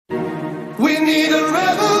We need a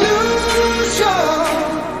revolution.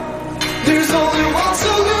 There's only one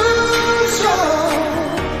solution.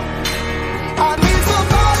 I need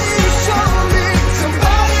somebody to show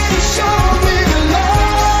me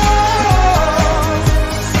love.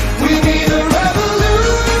 We need a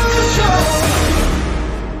revolution.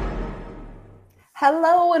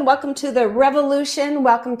 Hello and welcome to the Revolution.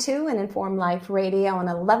 Welcome to an Informed Life Radio on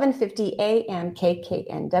 1150 AM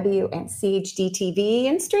KKNW and CHD-TV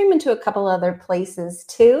and streaming to a couple other places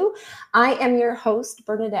too. I am your host,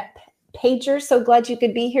 Bernadette Pajer. So glad you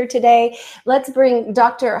could be here today. Let's bring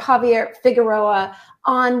Dr. Javier Figueroa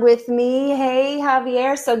on with me. Hey,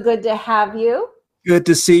 Javier, so good to have you. Good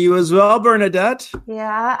to see you as well, Bernadette.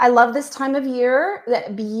 Yeah, I love this time of year,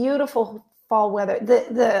 that beautiful fall weather.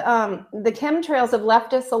 The chemtrails have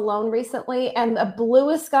left us alone recently, and the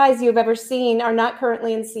bluest skies you've ever seen are not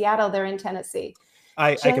currently in Seattle. They're in Tennessee.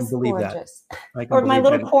 I can believe gorgeous. That. Or my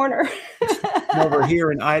little corner. Over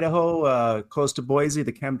here in Idaho, close to Boise,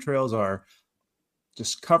 the chemtrails are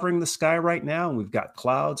just covering the sky right now. And we've got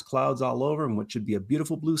clouds all over. And what should be a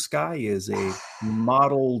beautiful blue sky is a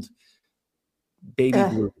mottled baby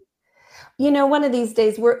blue. You know, one of these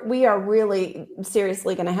days we are really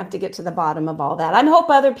seriously going to have to get to the bottom of all that. I hope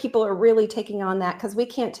other people are really taking on that, because we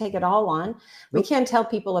can't take it all on. We can't tell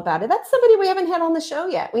people about it. That's somebody we haven't had on the show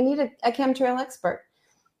yet. We need a chemtrail expert.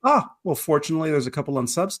 Well, fortunately, there's a couple on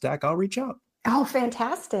Substack. I'll reach out. Oh,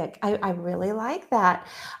 fantastic. I really like that.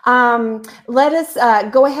 Let us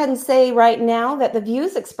go ahead and say right now that the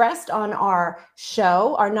views expressed on our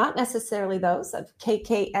show are not necessarily those of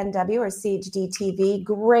KKNW or CHD-TV.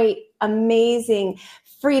 Great, amazing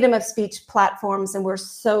freedom of speech platforms, and we're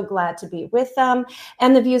so glad to be with them.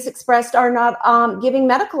 And the views expressed are not giving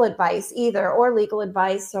medical advice either, or legal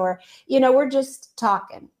advice, or, we're just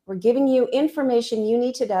talking. We're giving you information you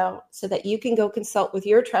need to know so that you can go consult with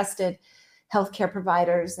your trusted healthcare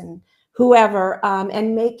providers and whoever,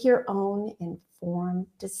 and make your own informed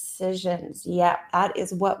decisions. Yeah, that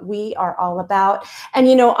is what we are all about. And,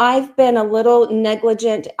 I've been a little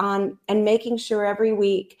negligent on and making sure every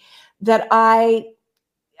week that I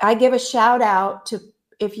give a shout out to,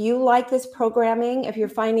 if you like this programming, if you're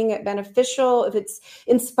finding it beneficial, if it's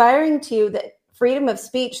inspiring to you, that freedom of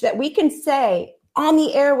speech, that we can say on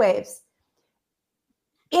the airwaves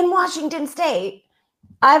in Washington State,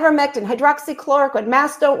 ivermectin, hydroxychloroquine,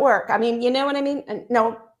 masks don't work. I mean, you know what I mean? And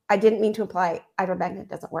no, I didn't mean to imply ivermectin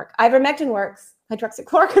doesn't work. Ivermectin works.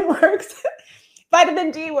 Hydroxychloroquine works.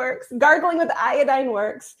 Vitamin D works. Gargling with iodine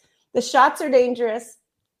works. The shots are dangerous.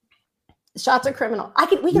 The shots are criminal.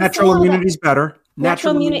 We can Natural immunity is better.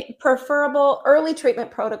 Natural immunity, preferable early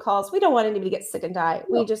treatment protocols. We don't want anybody to get sick and die.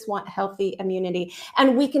 We just want healthy immunity.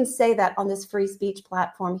 And we can say that on this free speech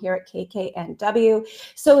platform here at KKNW.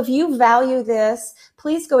 So if you value this,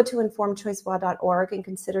 please go to informedchoicelaw.org and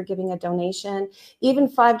consider giving a donation. Even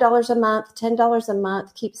 $5 a month, $10 a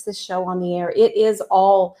month keeps this show on the air. It is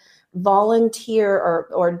all volunteer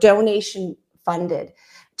or donation funded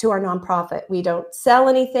to our nonprofit. We don't sell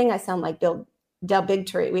anything. I sound like Del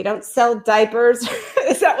Bigtree. We don't sell diapers.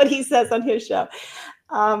 Is that what he says on his show?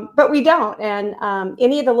 But we don't. And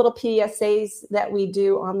any of the little PSAs that we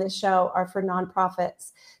do on this show are for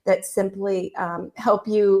nonprofits that simply help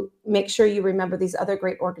you make sure you remember these other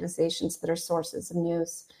great organizations that are sources of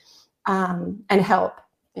news and help.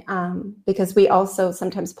 Because we also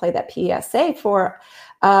sometimes play that PSA for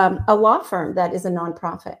a law firm that is a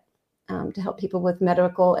nonprofit to help people with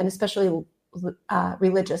medical and especially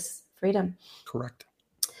religious freedom. Correct.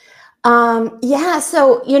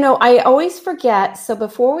 So, I always forget. So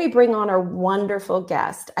before we bring on our wonderful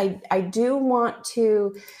guest, I do want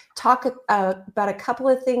to talk about a couple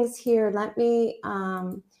of things here. Let me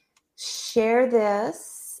share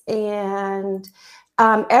this. And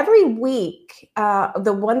every week,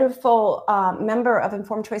 the wonderful member of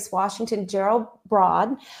Informed Choice Washington, Gerald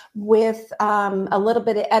Broad, with a little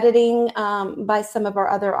bit of editing by some of our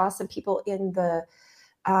other awesome people in the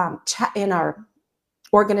in our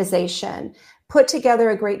organization, put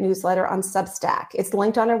together a great newsletter on Substack. It's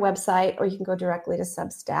linked on our website, or you can go directly to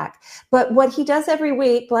Substack. But what he does every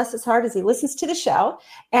week, bless his heart, is he listens to the show,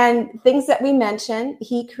 and things that we mention,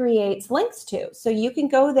 he creates links to. So you can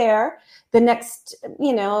go there the next,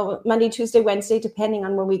 Monday, Tuesday, Wednesday, depending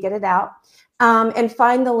on when we get it out, and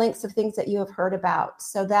find the links of things that you have heard about.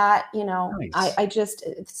 So that, nice. I just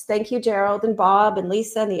thank you, Gerald and Bob and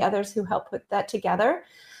Lisa and the others who helped put that together.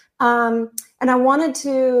 And I wanted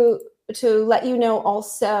to let you know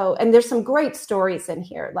also, and there's some great stories in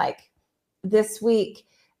here, like this week,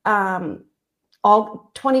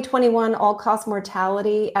 all 2021 all-cause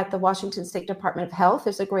mortality at the Washington State Department of Health.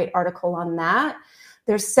 There's a great article on that.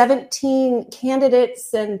 There's 17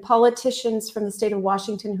 candidates and politicians from the state of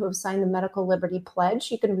Washington who have signed the Medical Liberty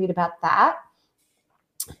Pledge. You can read about that.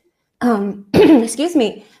 Excuse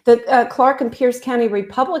me. The Clark and Pierce County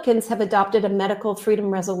Republicans have adopted a medical freedom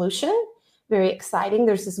resolution. Very exciting.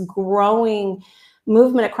 There's this growing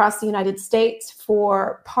movement across the United States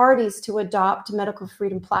for parties to adopt medical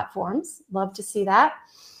freedom platforms. Love to see that.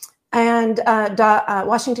 And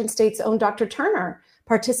Washington State's own Dr. Turner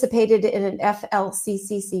participated in an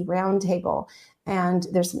FLCCC roundtable. And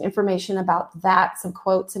there's some information about that, some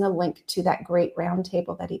quotes, and a link to that great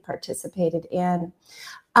roundtable that he participated in.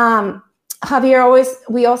 Javier,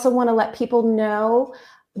 we also want to let people know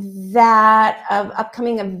that of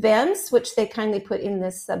upcoming events, which they kindly put in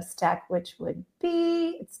this Substack, which would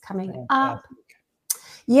be, it's coming up.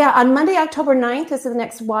 Yeah, on Monday, October 9th is the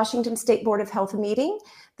next Washington State Board of Health meeting.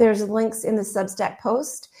 There's links in the Substack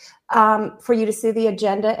post for you to see the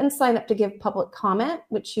agenda and sign up to give public comment,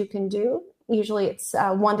 which you can do. Usually it's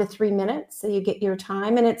 1 to 3 minutes, so you get your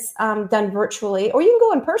time, and it's done virtually, or you can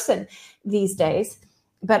go in person these days,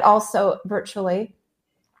 but also virtually.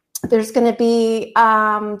 There's going to be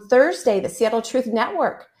Thursday, the Seattle Truth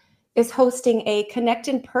Network is hosting a Connect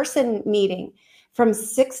in Person meeting from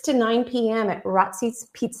 6 to 9 p.m. at Razzi's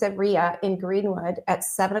Pizzeria in Greenwood at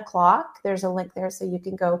 7 o'clock. There's a link there, so you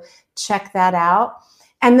can go check that out.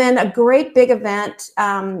 And then a great big event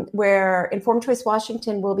where Informed Choice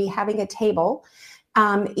Washington will be having a table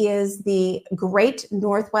is the Great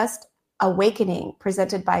Northwest Awakening,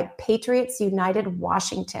 presented by Patriots United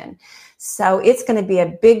Washington. So it's going to be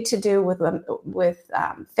a big to-do with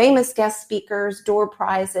famous guest speakers, door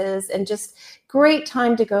prizes, and just great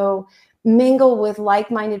time to go mingle with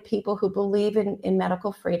like-minded people who believe in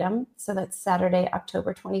medical freedom. So that's Saturday,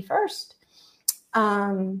 October 21st.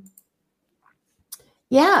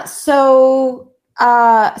 So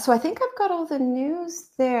I think I've got all the news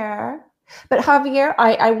there. But Javier,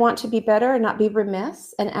 I want to be better and not be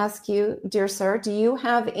remiss and ask you, dear sir, do you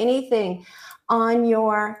have anything on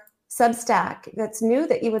your Substack that's new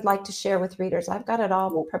that you would like to share with readers? I've got it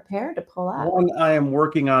all prepared to pull up. One I am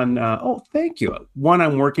working on. Thank you. One,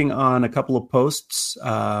 I'm working on a couple of posts.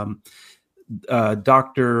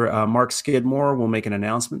 Dr. Mark Skidmore will make an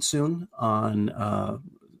announcement soon on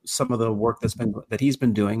some of the work that he's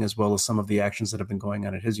been doing, as well as some of the actions that have been going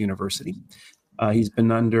on at his university. He's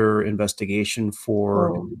been under investigation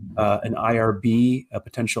for an IRB, a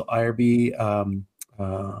potential IRB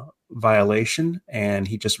violation, and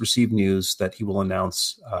he just received news that he will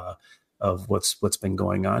announce of what's been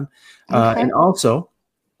going on. Okay. And also,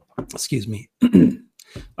 excuse me,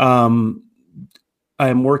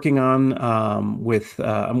 I'm working on with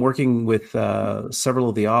several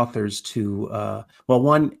of the authors to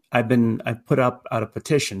one, I've put up out a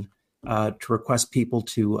petition to request people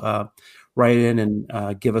to write in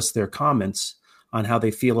and give us their comments on how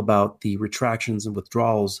they feel about the retractions and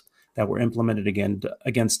withdrawals that were implemented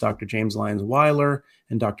against Dr. James Lyons Weiler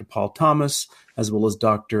and Dr. Paul Thomas, as well as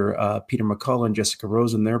Dr. Peter McCullough and Jessica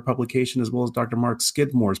Rose in their publication, as well as Dr. Mark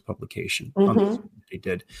Skidmore's publication on this they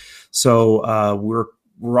did. So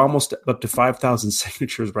we're almost up to 5,000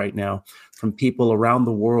 signatures right now from people around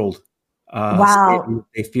the world. Wow.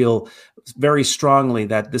 They feel very strongly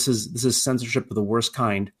that this is censorship of the worst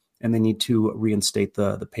kind, and they need to reinstate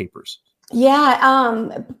the papers.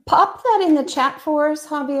 Yeah, pop that in the chat for us,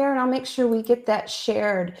 Javier, and I'll make sure we get that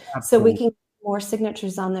shared. Absolutely. So we can get more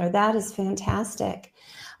signatures on there. That is fantastic.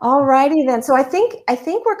 All righty then. So I think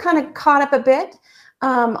we're kind of caught up a bit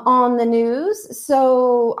on the news.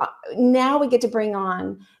 So now we get to bring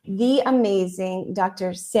on the amazing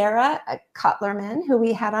Dr. Sarah Kotlerman, who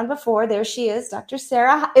we had on before. There she is, Dr.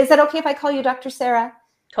 Sarah. Is that okay if I call you Dr. Sarah?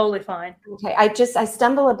 Totally fine. Okay, I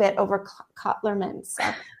stumble a bit over Kotlerman, so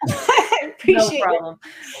I appreciate no problem.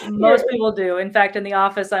 Most people do. In fact, in the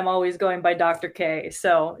office, I'm always going by Dr. K.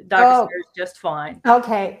 So Dr. Sarah is just fine.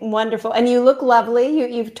 Okay, wonderful. And you look lovely.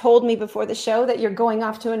 You've told me before the show that you're going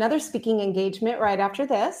off to another speaking engagement right after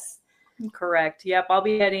this. Correct. Yep, I'll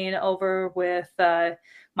be heading over with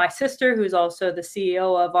my sister, who's also the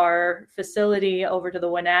CEO of our facility, over to the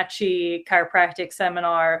Wenatchee Chiropractic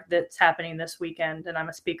Seminar that's happening this weekend, and I'm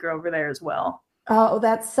a speaker over there as well. Oh,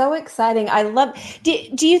 that's so exciting. I love. Do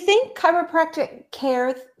you think chiropractic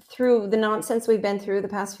care, through the nonsense we've been through the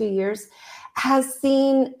past few years, has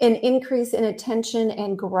seen an increase in attention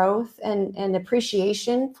and growth and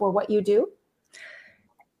appreciation for what you do?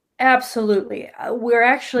 Absolutely. We're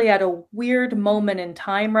actually at a weird moment in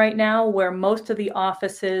time right now where most of the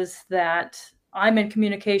offices that I'm in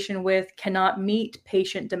communication with cannot meet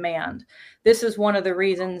patient demand. This is one of the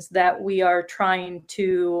reasons that we are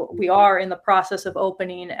in the process of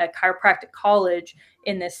opening a chiropractic college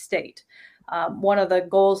in this state. One of the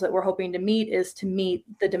goals that we're hoping to meet is to meet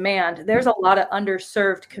the demand. There's a lot of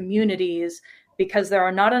underserved communities because there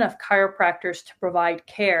are not enough chiropractors to provide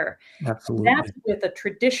care. Absolutely. That's with a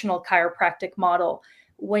traditional chiropractic model.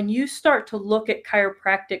 When you start to look at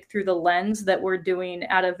chiropractic through the lens that we're doing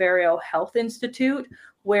at Averio Health Institute,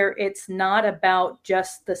 where it's not about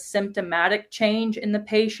just the symptomatic change in the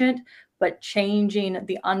patient, but changing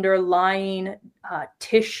the underlying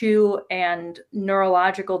tissue and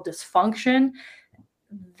neurological dysfunction.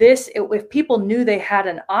 If people knew they had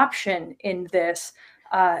an option in this,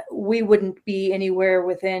 we wouldn't be anywhere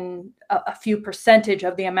within a few percentage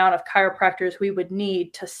of the amount of chiropractors we would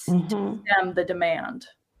need to stem the demand.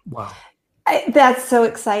 Wow. That's so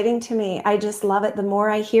exciting to me. I just love it. The more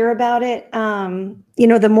I hear about it,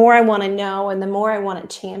 the more I want to know and the more I want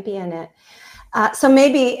to champion it. So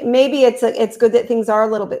maybe it's good that things are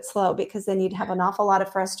a little bit slow, because then you'd have an awful lot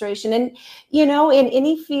of frustration. And, in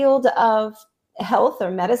any field of health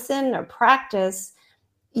or medicine or practice,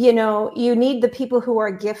 you need the people who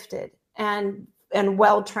are gifted and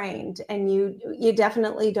well-trained, and you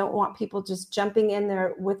definitely don't want people just jumping in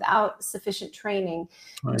there without sufficient training,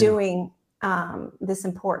 doing this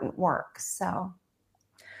important work. So,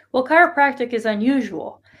 well, chiropractic is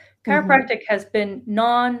unusual. Chiropractic has been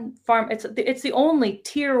it's the only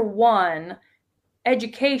tier 1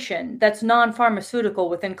 education that's non-pharmaceutical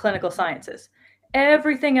within clinical sciences.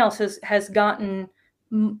 Everything else has gotten,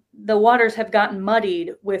 the waters have gotten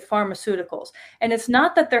muddied with pharmaceuticals. And it's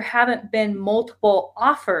not that there haven't been multiple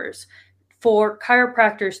offers for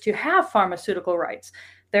chiropractors to have pharmaceutical rights.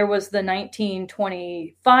 There was the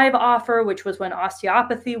 1925 offer, which was when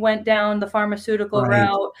osteopathy went down the pharmaceutical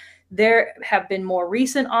route. There have been more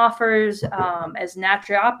recent offers as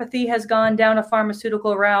naturopathy has gone down a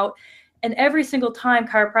pharmaceutical route. And every single time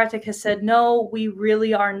chiropractic has said, no, we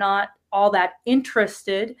really are not all that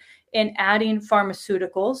interested in adding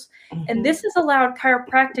pharmaceuticals. And this has allowed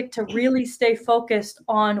chiropractic to really stay focused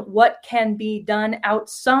on what can be done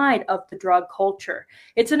outside of the drug culture.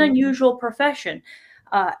 It's an unusual profession.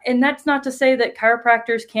 And that's not to say that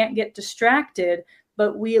chiropractors can't get distracted,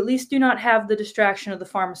 but we at least do not have the distraction of the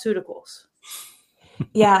pharmaceuticals.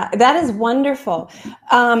 Yeah, that is wonderful.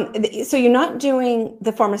 So you're not doing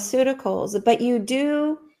the pharmaceuticals, but you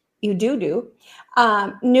do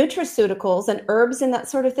nutraceuticals and herbs and that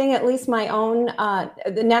sort of thing. At least my own,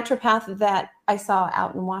 the naturopath that I saw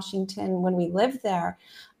out in Washington when we lived there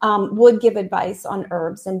would give advice on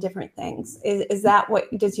herbs and different things. Is that what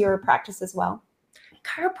does your practice as well?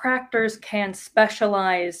 Chiropractors can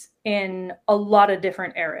specialize in a lot of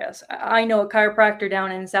different areas. I know a chiropractor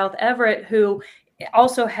down in South Everett who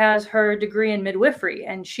also has her degree in midwifery,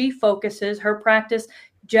 and she focuses her practice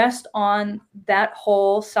just on that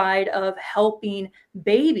whole side of helping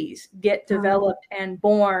babies get developed and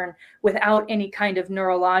born without any kind of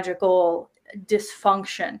neurological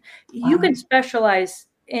dysfunction. You can specialize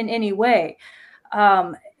in any way.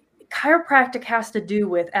 Chiropractic has to do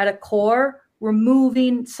with, at a core,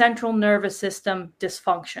 removing central nervous system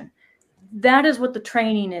dysfunction. That is what the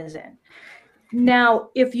training is in. Now,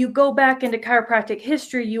 if you go back into chiropractic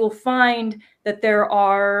history, you will find that there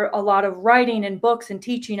are a lot of writing and books and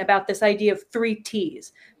teaching about this idea of 3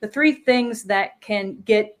 T's, the 3 things that can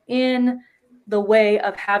get in the way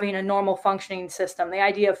of having a normal functioning system, the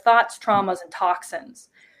idea of thoughts, traumas, and toxins.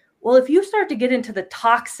 Well, if you start to get into the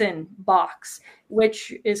toxin box,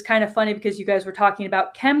 which is kind of funny because you guys were talking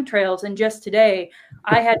about chemtrails, and just today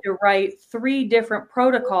I had to write 3 different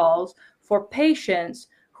protocols for patients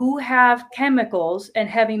who have chemicals and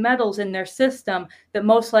heavy metals in their system that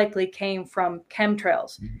most likely came from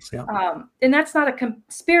chemtrails. And that's not a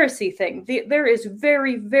conspiracy thing. There is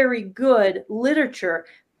very, very good literature,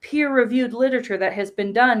 peer-reviewed literature that has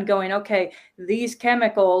been done going, okay, these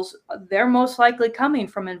chemicals, they're most likely coming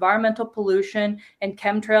from environmental pollution, and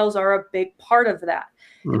chemtrails are a big part of that.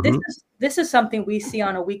 This is something we see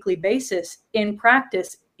on a weekly basis in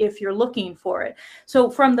practice if you're looking for it. So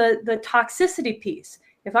from the toxicity piece,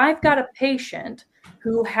 if I've got a patient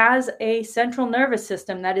who has a central nervous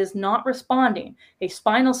system that is not responding, a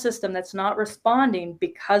spinal system that's not responding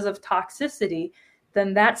because of toxicity,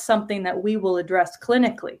 then that's something that we will address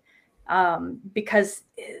clinically, because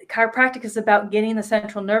chiropractic is about getting the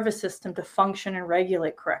central nervous system to function and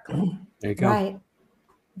regulate correctly. There you go. Right.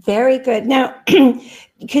 Very good. Now,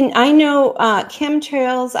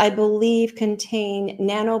 chemtrails, I believe, contain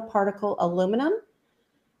nanoparticle aluminum.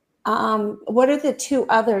 What are the 2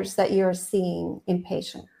 others that you're seeing in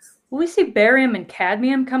patients? We see barium and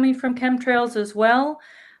cadmium coming from chemtrails as well.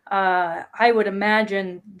 I would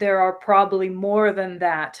imagine there are probably more than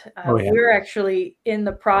that. Oh, yeah. We're actually in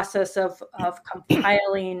the process of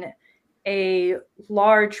compiling a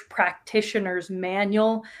large practitioner's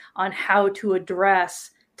manual on how to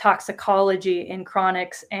address toxicology in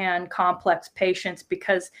chronics and complex patients,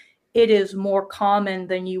 because it is more common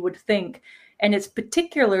than you would think. And it's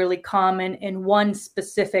particularly common in one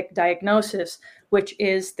specific diagnosis, which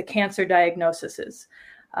is the cancer diagnoses.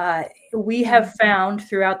 We have found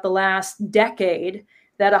throughout the last decade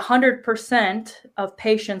that 100% of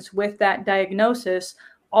patients with that diagnosis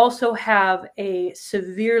also have a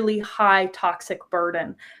severely high toxic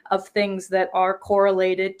burden of things that are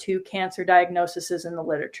correlated to cancer diagnoses in the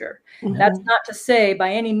literature. Mhm. That's not to say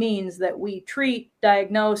by any means that we treat,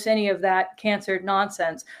 diagnose any of that cancer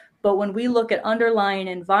nonsense. But when we look at underlying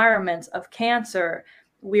environments of cancer,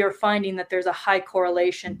 we are finding that there's a high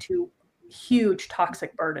correlation to huge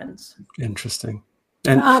toxic burdens. Interesting.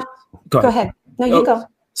 And Go ahead. No, you go.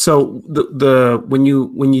 So when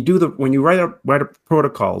you write up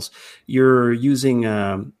protocols, you're using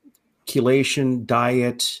chelation,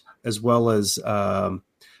 diet, as well as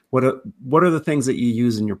what are the things that you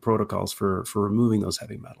use in your protocols for removing those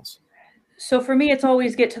heavy metals? So for me, it's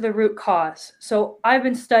always get to the root cause. So I've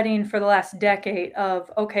been studying for the last decade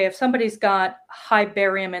of, okay, if somebody's got high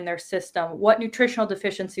barium in their system, what nutritional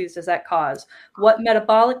deficiencies does that cause? What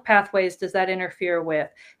metabolic pathways does that interfere with?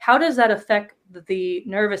 How does that affect the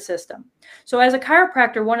nervous system? So as a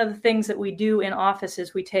chiropractor, one of the things that we do in office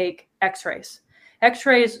is we take x-rays.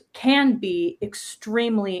 X-rays can be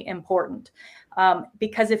extremely important.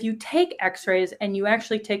 Because if you take x-rays and you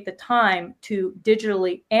actually take the time to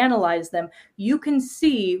digitally analyze them, you can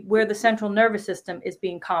see where the central nervous system is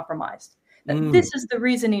being compromised. This is the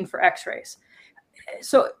reasoning for x-rays.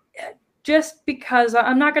 So just because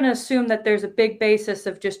I'm not going to assume that there's a big basis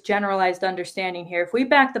of just generalized understanding here. If we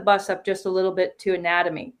back the bus up just a little bit to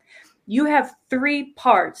anatomy, you have 3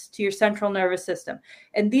 parts to your central nervous system.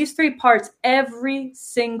 And these 3 parts, every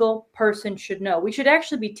single person should know. We should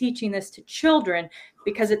actually be teaching this to children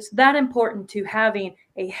because it's that important to having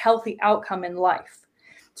a healthy outcome in life.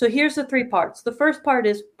 So here's the 3 parts. The first part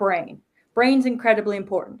is brain. Brain's incredibly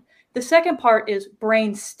important. The second part is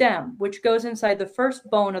brain stem, which goes inside the first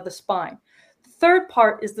bone of the spine. Third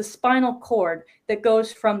part is the spinal cord that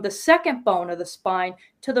goes from the second bone of the spine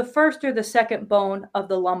to the first or the second bone of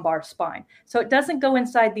the lumbar spine. So it doesn't go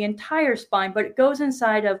inside the entire spine, but it goes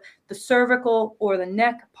inside of the cervical or the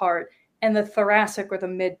neck part and the thoracic or the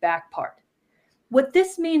mid-back part. What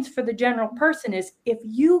this means for the general person is if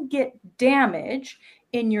you get damage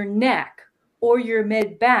in your neck or your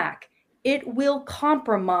mid-back, it will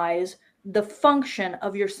compromise the function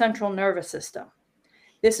of your central nervous system.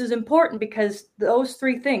 This is important because those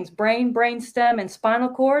 3 things, brain, brainstem, and spinal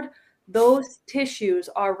cord, those tissues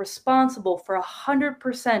are responsible for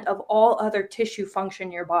 100% of all other tissue function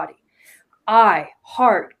in your body. Eye,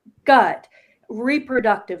 heart, gut,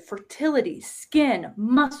 reproductive, fertility, skin,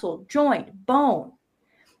 muscle, joint, bone.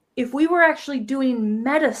 If we were actually doing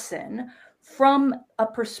medicine from a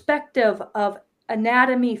perspective of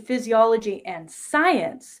anatomy, physiology, and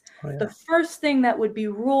science, the first thing that would be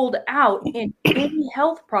ruled out in any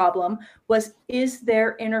health problem was, is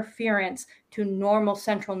there interference to normal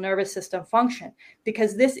central nervous system function?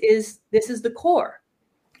 Because this is the core,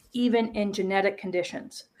 even in genetic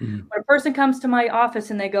conditions. When a person comes to my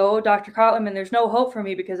office and they go, "Oh, Dr. Kotlerman, there's no hope for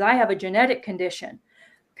me because I have a genetic condition."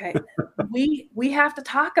 Okay, we have to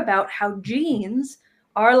talk about how genes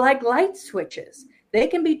are like light switches. They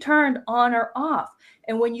can be turned on or off.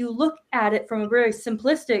 And when you look at it from a very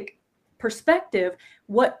simplistic perspective,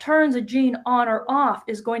 what turns a gene on or off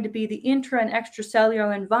is going to be the intra and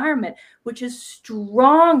extracellular environment, which is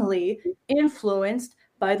strongly influenced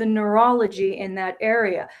by the neurology in that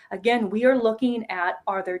area. Again, we are looking at,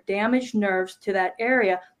 are there damaged nerves to that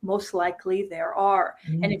area? Most likely there are.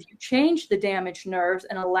 And if you change the damaged nerves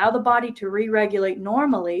and allow the body to re-regulate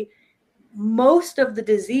normally, most of the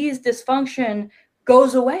disease dysfunction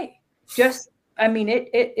goes away.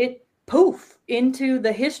 It poof into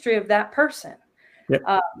the history of that person. Yep.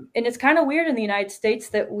 And it's kind of weird in the United States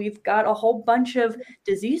that we've got a whole bunch of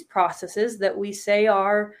disease processes that we say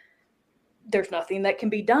there's nothing that can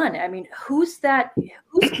be done. I mean, who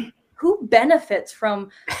benefits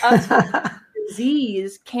from us?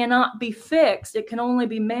 Disease cannot be fixed. It can only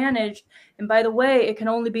be managed. And by the way, it can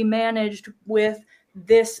only be managed with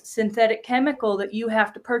this synthetic chemical that you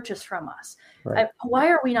have to purchase from us. Right. Why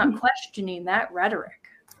are we not questioning that rhetoric?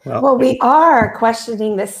 Well, we are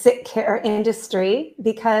questioning the sick care industry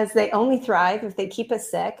because they only thrive if they keep us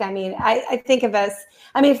sick. I mean, I think of us,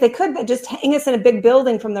 I mean, if they could, they'd just hang us in a big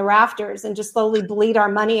building from the rafters and just slowly bleed our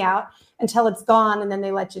money out until it's gone, and then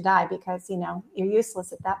they let you die because, you know, you're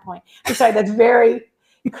useless at that point. I'm sorry, that's very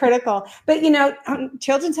critical. But, you know,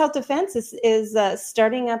 Children's Health Defense is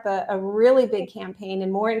starting up a really big campaign,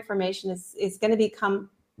 and more information is going to become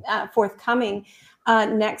forthcoming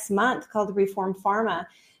next month, called Reform Pharma.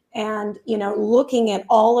 And, you know, looking at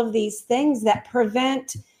all of these things that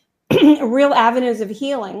prevent real avenues of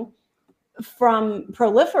healing from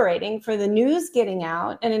proliferating, for the news getting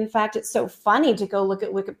out. And in fact, it's so funny to go look at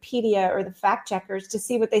Wikipedia or the fact checkers to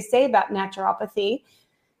see what they say about naturopathy,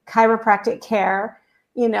 chiropractic care,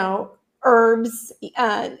 you know, herbs,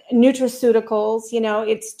 nutraceuticals. You know,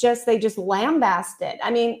 it's just, they just lambast it.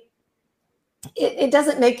 I mean, it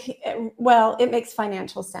doesn't make, well, it makes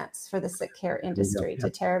financial sense for the sick care industry to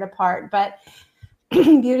tear it apart. But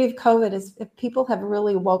beauty of COVID is people have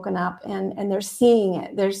really woken up and they're seeing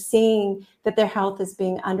it. They're seeing that their health is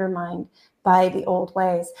being undermined by the old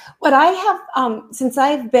ways. What I have, since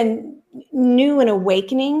I've been new and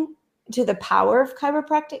awakening to the power of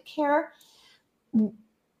chiropractic care,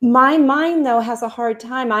 my mind, though, has a hard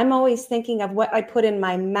time. I'm always thinking of what I put in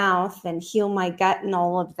my mouth and heal my gut and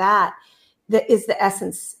all of that. That is the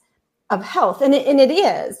essence of health. And it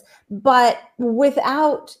is. But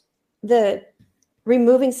without the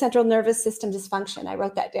removing central nervous system dysfunction, I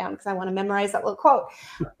wrote that down because I want to memorize that little quote.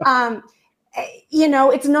 You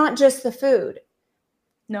know, it's not just the food.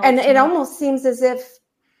 No, and it almost seems as if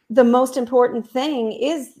the most important thing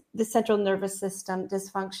is the central nervous system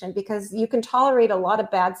dysfunction, because you can tolerate a lot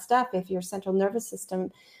of bad stuff if your central nervous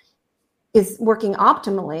system is working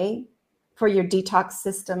optimally for your detox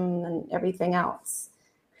system and everything else.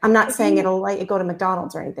 I'm not saying it'll let you go to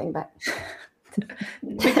McDonald's or anything, but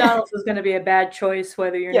McDonald's is going to be a bad choice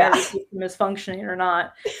whether your nervous system is functioning or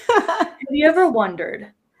not. Have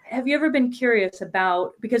you ever been curious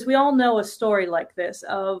about, because we all know a story like this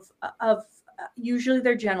of usually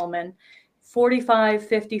they're gentlemen, 45,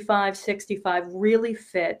 55, 65, really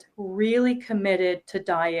fit, really committed to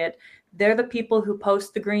diet. They're the people who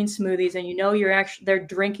post the green smoothies, and you know they're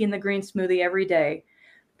drinking the green smoothie every day.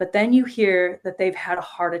 But then you hear that they've had a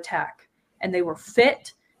heart attack, and they were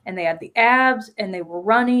fit and they had the abs and they were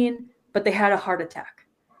running, but they had a heart attack.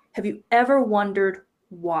 Have you ever wondered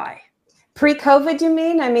why? Pre-COVID, you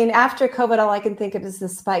mean? I mean, after COVID, all I can think of is the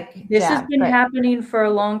spike. This has been happening for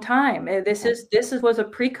a long time. This was a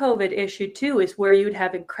pre-COVID issue too, is where you'd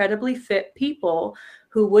have incredibly fit people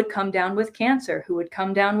who would come down with cancer, who would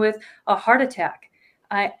come down with a heart attack.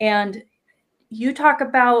 And you talk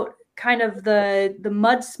about kind of the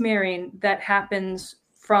mud smearing that happens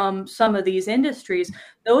from some of these industries.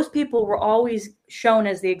 Those people were always shown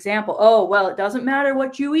as the example. Oh, well, it doesn't matter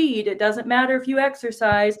what you eat. It doesn't matter if you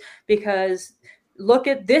exercise, because look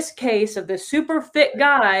at this case of the super fit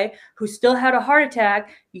guy who still had a heart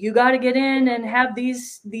attack. You got to get in and have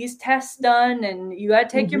these tests done, and you got to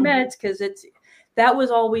take your meds, because that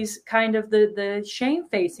was always kind of the shame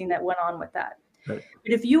facing that went on with that. Right.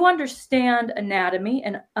 But if you understand anatomy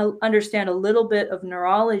and understand a little bit of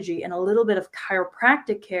neurology and a little bit of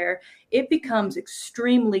chiropractic care, it becomes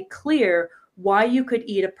extremely clear why you could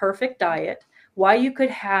eat a perfect diet, why you could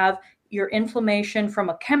have your inflammation from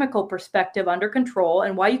a chemical perspective under control,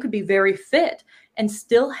 and why you could be very fit and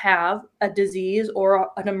still have a disease or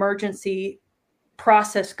an emergency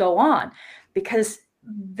process go on. Because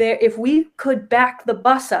if we could back the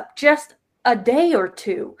bus up just a day or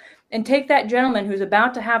two and take that gentleman who's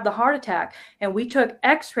about to have the heart attack, and we took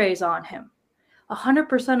x-rays on him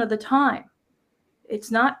 100% of the time, it's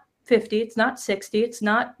not 50, it's not 60, it's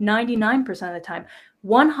not 99% of the time,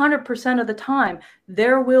 100% of the time,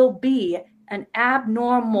 there will be an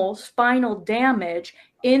abnormal spinal damage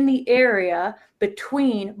in the area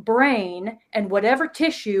between brain and whatever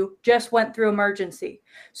tissue just went through emergency.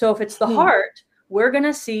 So if it's the heart, we're going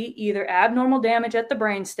to see either abnormal damage at the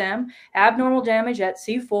brainstem, abnormal damage at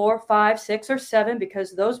C4, 5, 6, or 7,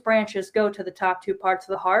 because those branches go to the top two parts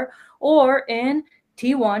of the heart, or in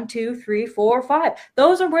T1, 2, 3, 4, 5.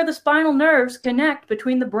 Those are where the spinal nerves connect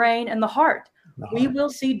between the brain and the heart. We will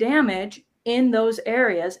see damage in those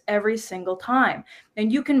areas every single time.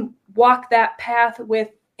 And you can walk that path with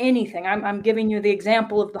anything. I'm giving you the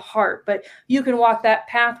example of the heart, but you can walk that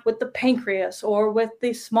path with the pancreas or with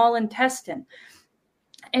the small intestine.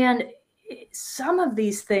 And some of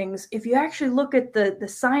these things, if you actually look at the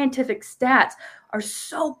scientific stats, are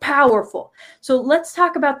so powerful. So let's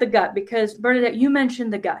talk about the gut, because Bernadette, you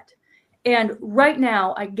mentioned the gut. And right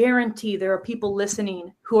now, I guarantee there are people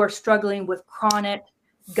listening who are struggling with chronic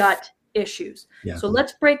gut issues. Yeah. So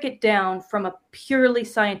let's break it down from a purely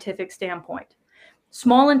scientific standpoint.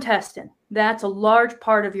 Small intestine, that's a large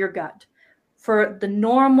part of your gut. For the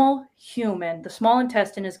normal human, the small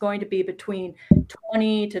intestine is going to be between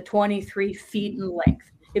 20 to 23 feet in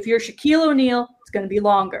length. If you're Shaquille O'Neal, it's going to be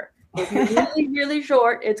longer. If you're really, really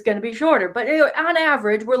short, it's going to be shorter. But on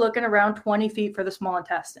average, we're looking around 20 feet for the small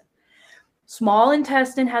intestine. Small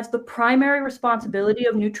intestine has the primary responsibility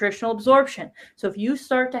of nutritional absorption. So if you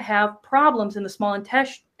start to have problems in the small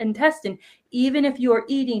intestine, even if you are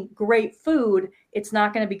eating great food, it's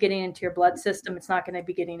not going to be getting into your blood system. It's not going to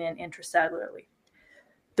be getting in intracellularly.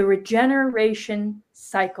 The regeneration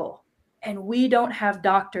cycle, and we don't have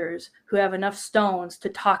doctors who have enough stones to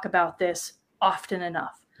talk about this often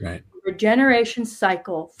enough. Right. Regeneration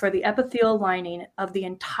cycle for the epithelial lining of the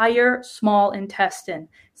entire small intestine,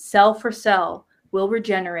 cell for cell, will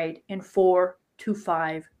regenerate in 4 to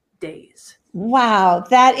 5 days. Wow,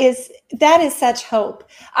 that is such hope.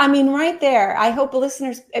 I mean, right there. I hope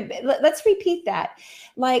listeners, let's repeat that.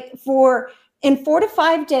 Like in 4 to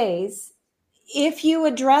 5 days, if you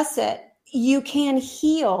address it, you can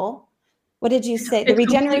heal. What did you say? The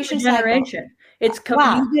regeneration cycle. It's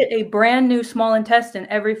Wow. You get a brand new small intestine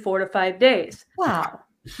every 4 to 5 days. Wow.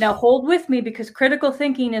 Now hold with me, because critical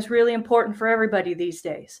thinking is really important for everybody these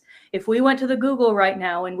days. If we went to the Google right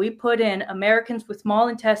now and we put in Americans with small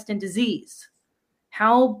intestine disease,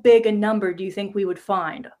 how big a number do you think we would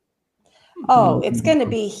find? Oh, it's going to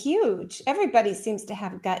be huge. Everybody seems to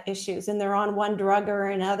have gut issues, and they're on one drug or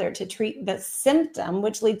another to treat the symptom,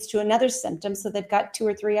 which leads to another symptom. So they've got 2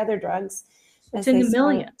 or 3 other drugs. It's in the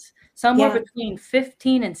millions. Somewhere Yeah. between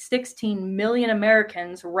 15 and 16 million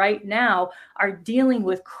Americans right now are dealing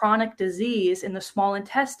with chronic disease in the small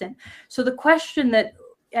intestine. So the question that,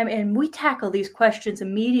 and we tackle these questions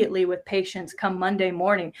immediately with patients come Monday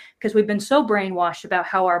morning, because we've been so brainwashed about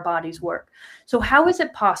how our bodies work. So how is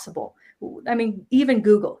it possible? I mean, even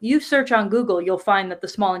Google, you search on Google, you'll find that the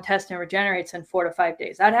small intestine regenerates in 4 to 5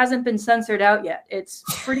 days. That hasn't been censored out yet. It's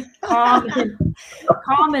pretty common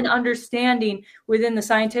understanding within the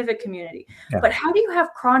scientific community. Yeah. But how do you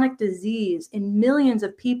have chronic disease in millions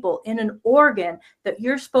of people in an organ that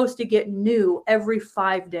you're supposed to get new every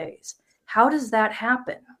 5 days? How does that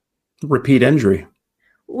happen? Repeat injury.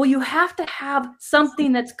 Well, you have to have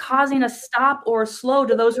something that's causing a stop or a slow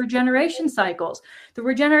to those regeneration cycles. The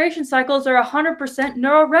regeneration cycles are 100%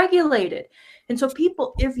 neuroregulated. And so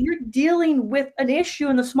people, if you're dealing with an issue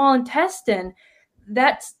in the small intestine,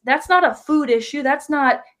 that's not a food issue. There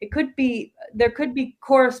could be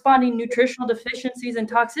corresponding nutritional deficiencies and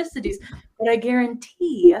toxicities, but I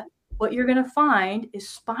guarantee what you're going to find is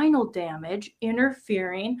spinal damage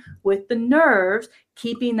interfering with the nerves,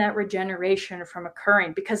 keeping that regeneration from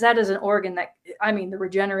occurring, because that is an organ that, the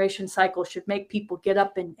regeneration cycle should make people get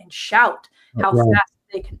up and shout how fast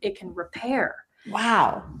it can repair.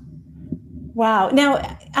 Wow.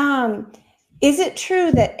 Now, is it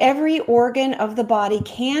true that every organ of the body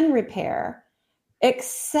can repair,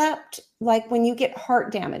 except like when you get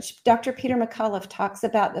heart damage? Dr. Peter McCullough talks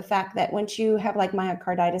about the fact that once you have like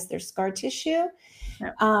myocarditis, there's scar tissue,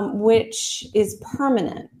 which is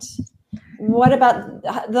permanent. What about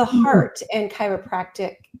the heart and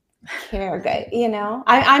chiropractic care?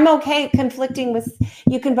 I'm okay conflicting with,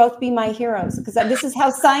 you can both be my heroes, because this is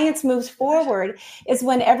how science moves forward, is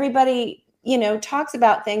when everybody, talks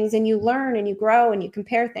about things and you learn and you grow and you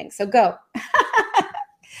compare things. So go.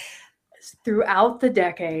 Throughout the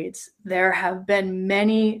decades, there have been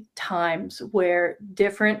many times where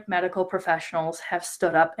different medical professionals have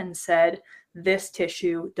stood up and said, this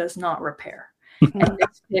tissue does not repair. And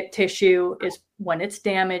this tissue is, when it's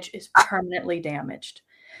damaged, is permanently damaged.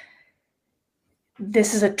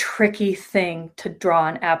 This is a tricky thing to draw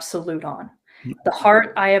an absolute on. The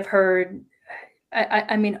heart, I have heard,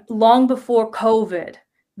 long before COVID,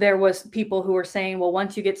 there was people who were saying, well,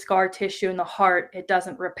 once you get scar tissue in the heart, it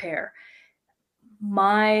doesn't repair.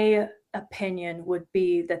 My opinion would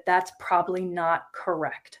be that that's probably not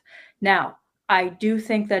correct. Now, I do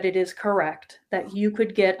think that it is correct that you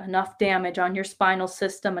could get enough damage on your spinal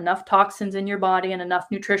system, enough toxins in your body, and enough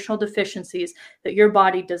nutritional deficiencies that your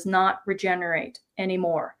body does not regenerate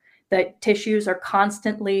anymore. That tissues are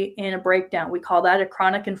constantly in a breakdown. We call that a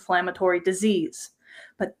chronic inflammatory disease.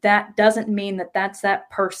 But that doesn't mean that that's that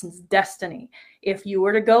person's destiny. If you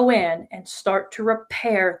were to go in and start to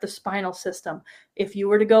repair the spinal system, if you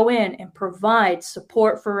were to go in and provide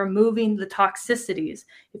support for removing the toxicities,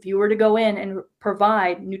 if you were to go in and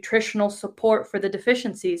provide nutritional support for the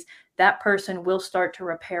deficiencies, that person will start to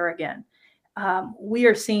repair again. We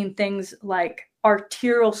are seeing things like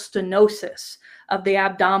arterial stenosis of the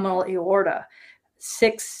abdominal aorta,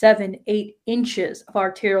 6, 7, 8 inches of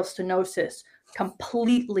arterial stenosis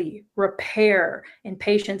completely repair in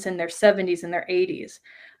patients in their 70s and their 80s.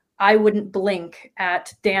 I wouldn't blink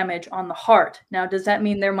at damage on the heart. Now, does that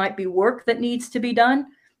mean there might be work that needs to be done?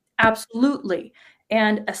 Absolutely.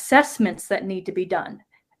 And assessments that need to be done?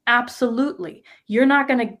 Absolutely. You're not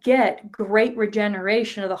going to get great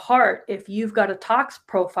regeneration of the heart if you've got a tox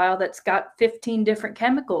profile that's got 15 different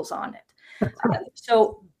chemicals on it.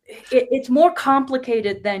 So it's more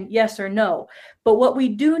complicated than yes or no. But what we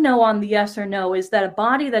do know on the yes or no is that a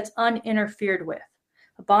body that's uninterfered with,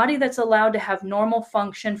 a body that's allowed to have normal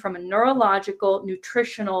function from a neurological,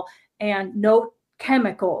 nutritional, and no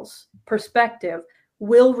chemicals perspective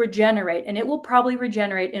will regenerate, and it will probably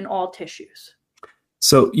regenerate in all tissues.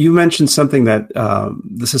 So you mentioned something that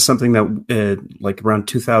this is something that like around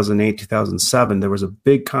 2008, 2007, there was a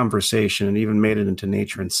big conversation and even made it into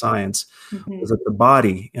Nature and Science, was that the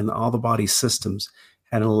body and all the body systems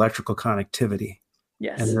had an electrical connectivity.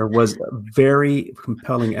 Yes. And there was very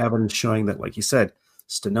compelling evidence showing that, like you said,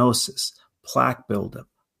 stenosis, plaque buildup,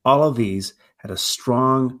 all of these had a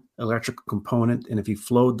strong electrical component. And if you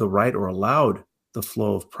flowed the right or allowed the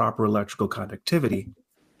flow of proper electrical conductivity,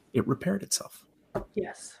 it repaired itself.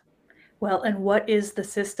 Yes. Well, and what is the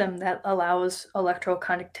system that allows electrical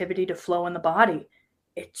conductivity to flow in the body?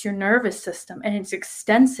 It's your nervous system, and it's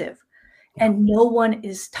extensive. And no one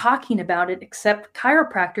is talking about it except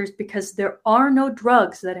chiropractors, because there are no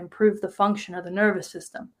drugs that improve the function of the nervous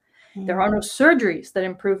system. There are no surgeries that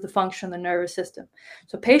improve the function of the nervous system.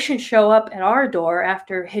 So patients show up at our door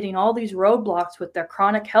after hitting all these roadblocks with their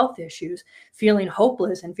chronic health issues, feeling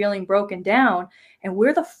hopeless and feeling broken down. And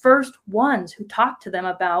we're the first ones who talk to them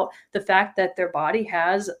about the fact that their body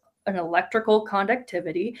has an electrical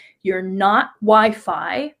conductivity. You're not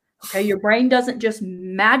Wi-Fi. Okay, your brain doesn't just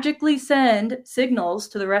magically send signals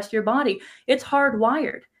to the rest of your body. It's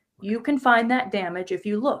hardwired. You can find that damage if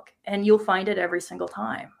you look, and you'll find it every single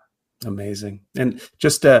time. Amazing. And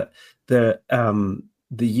just the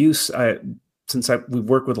use, we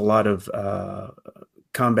work with a lot of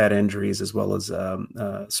combat injuries as well as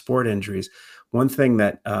sport injuries. One thing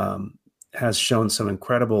that has shown some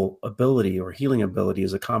incredible ability or healing ability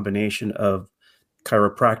is a combination of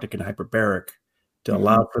chiropractic and hyperbaric to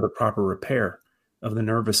allow for the proper repair of the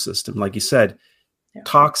nervous system. Like you said,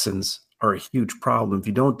 toxins are a huge problem. If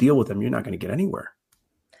you don't deal with them, you're not going to get anywhere.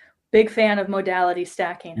 Big fan of modality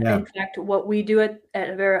stacking. Yeah. In fact, what we do at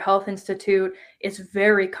Avera Health Institute is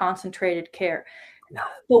very concentrated care. Yeah.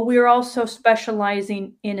 But we're also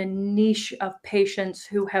specializing in a niche of patients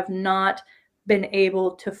who have not been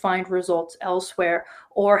able to find results elsewhere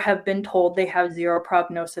or have been told they have zero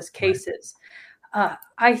prognosis cases. Right.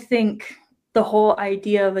 I think the whole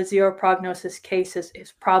idea of a zero prognosis case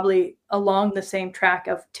is probably along the same track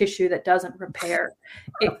of tissue that doesn't repair.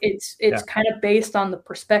 It's kind of based on the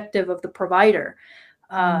perspective of the provider.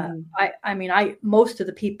 Most of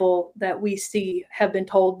the people that we see have been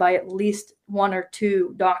told by at least one or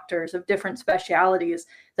two doctors of different specialities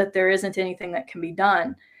that there isn't anything that can be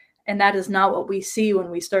done. And that is not what we see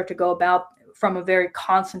when we start to go about from a very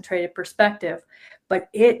concentrated perspective. But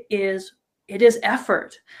it is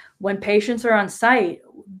effort. When patients are on site,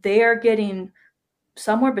 they are getting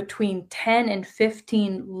somewhere between 10 and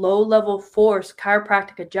 15 low-level force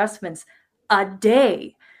chiropractic adjustments a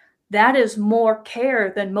day. That is more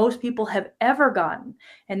care than most people have ever gotten.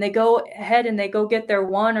 And they go ahead and they go get their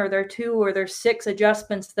 1 or their 2 or their 6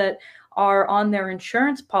 adjustments that are on their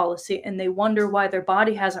insurance policy, and they wonder why their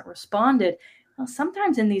body hasn't responded. Well,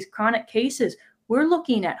 sometimes in these chronic cases, we're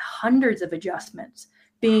looking at hundreds of adjustments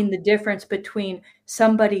being the difference between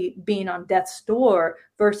somebody being on death's door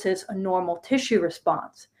versus a normal tissue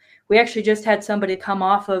response. We actually just had somebody come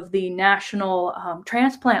off of the national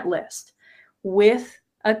transplant list with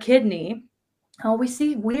a kidney. Oh, we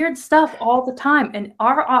see weird stuff all the time, and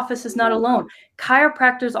our office is not alone.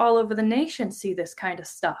 Chiropractors all over the nation see this kind of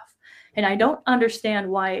stuff. And I don't understand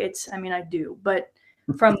why I do, but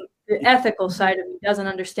from the ethical side of it, doesn't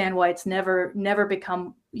understand why it's never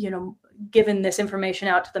become, given this information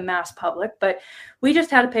out to the mass public. But we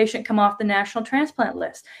just had a patient come off the national transplant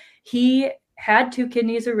list. He had 2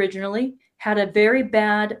 kidneys originally, had a very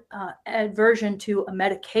bad aversion to a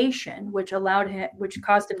medication, which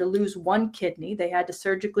caused him to lose 1 kidney. They had to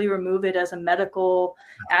surgically remove it as a medical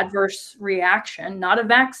adverse reaction, not a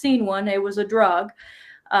vaccine one. It was a drug.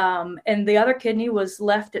 And the other kidney was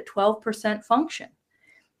left at 12% function.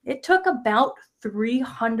 It took about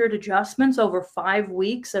 300 adjustments over 5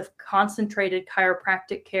 weeks of concentrated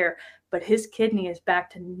chiropractic care, but his kidney is back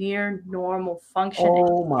to near normal functioning.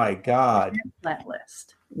 Oh my God. That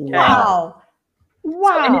list. Okay? Wow.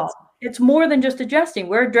 So, it's more than just adjusting.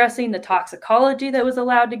 We're addressing the toxicology that was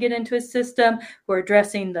allowed to get into his system. We're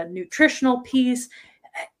addressing the nutritional piece.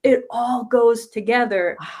 It all goes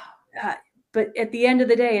together. But at the end of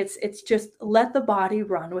the day, it's just let the body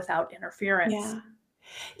run without interference. Yeah.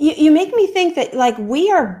 You make me think that, like,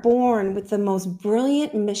 we are born with the most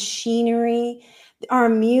brilliant machinery, our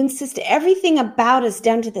immune system, everything about us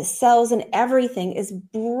down to the cells and everything is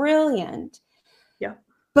brilliant. Yeah.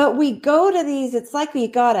 But we go to these, it's like we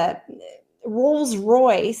got a Rolls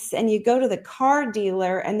Royce and you go to the car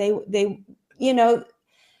dealer and they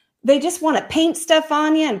they just want to paint stuff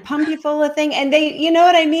on you and pump you full of things. And they, you know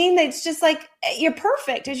what I mean? It's just like, you're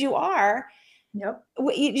perfect as you are. Yep.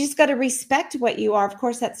 You just got to respect what you are. Of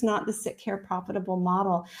course, that's not the Sick Care Profitable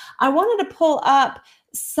model. I wanted to pull up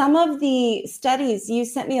some of the studies. You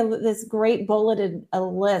sent me this great bulleted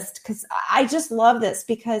list because I just love this,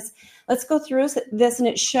 because let's go through this and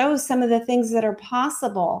it shows some of the things that are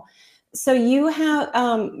possible. So you have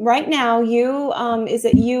right now, is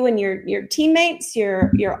it you and your teammates,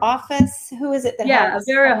 your office? Who is it that has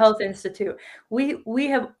Avera Health Institute. We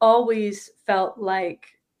have always felt like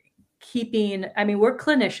we're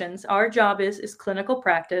clinicians. Our job is clinical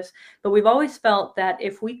practice, but we've always felt that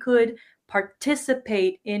if we could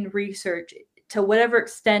participate in research to whatever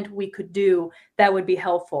extent we could do, that would be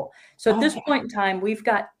helpful. So at this point in time, we've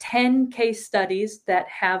got 10 case studies that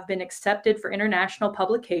have been accepted for international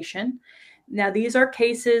publication. Now, these are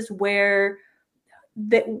cases where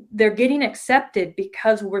they're getting accepted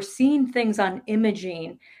because we're seeing things on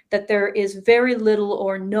imaging that there is very little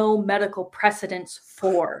or no medical precedence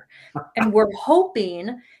for. And we're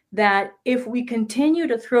hoping that if we continue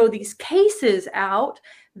to throw these cases out,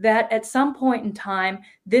 that at some point in time,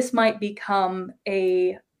 this might become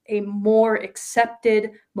a more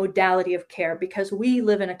accepted modality of care, because we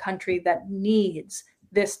live in a country that needs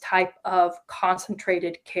this type of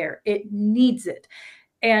concentrated care. It needs it.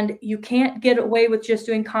 And you can't get away with just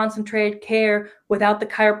doing concentrated care without the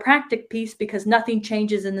chiropractic piece, because nothing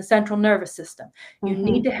changes in the central nervous system. You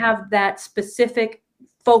need to have that specific,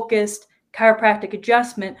 focused chiropractic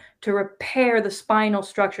adjustment to repair the spinal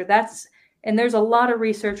structure. And there's a lot of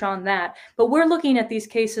research on that. But we're looking at these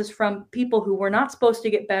cases from people who were not supposed to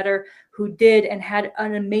get better, who did, and had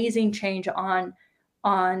an amazing change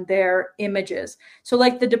on their images. So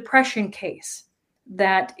like the depression case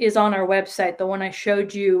that is on our website, the one I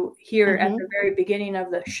showed you here at the very beginning of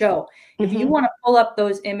the show. If you want to pull up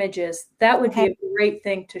those images, that would be a great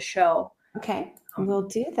thing to show. Okay, we'll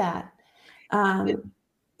do that.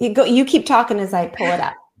 You keep talking as I pull it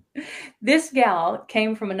up. This gal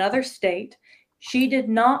came from another state. She did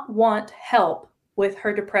not want help with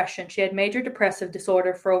her depression. She had major depressive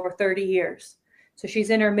disorder for over 30 years. So she's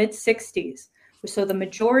in her mid-60s. So the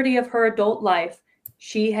majority of her adult life,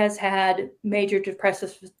 she has had major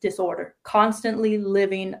depressive disorder, constantly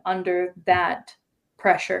living under that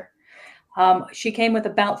pressure. She came with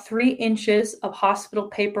about 3 inches of hospital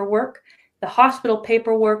paperwork. The hospital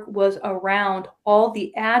paperwork was around all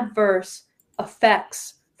the adverse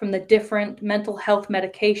effects from the different mental health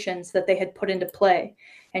medications that they had put into play.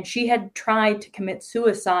 And she had tried to commit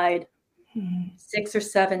suicide 6 or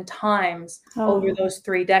 7 times over those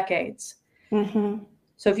 3 decades.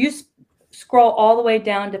 So if you scroll all the way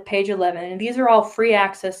down to page 11, and these are all free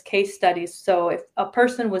access case studies. So if a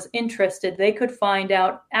person was interested, they could find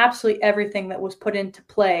out absolutely everything that was put into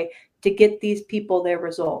play to get these people their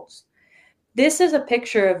results. This is a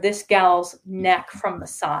picture of this gal's neck from the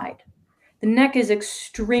side. The neck is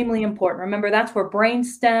extremely important. Remember, that's where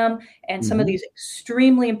brainstem and some of these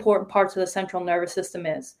extremely important parts of the central nervous system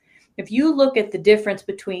is. If you look at the difference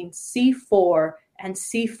between C4 and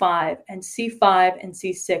C5 and C5 and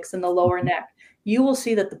C6 in the lower neck, you will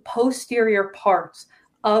see that the posterior parts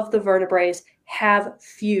of the vertebrae have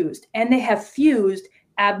fused, and they have fused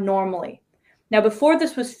abnormally. Now, before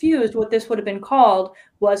this was fused, what this would have been called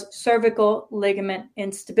was cervical ligament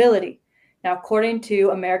instability. Now, according to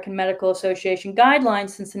American Medical Association guidelines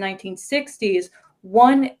since the 1960s,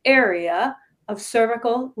 one area of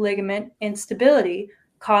cervical ligament instability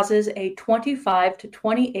causes a 25 to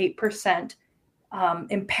 28%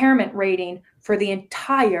 impairment rating for the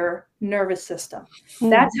entire nervous system.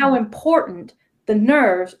 That's how important the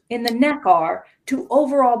nerves in the neck are to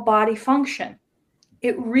overall body function.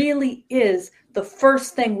 It really is the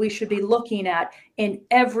first thing we should be looking at in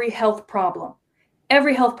every health problem.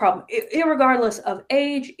 Every health problem, irregardless of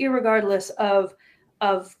age, irregardless of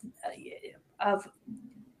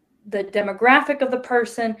the demographic of the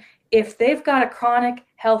person. If they've got a chronic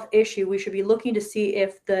health issue, we should be looking to see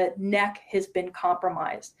if the neck has been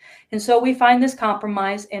compromised. And so we find this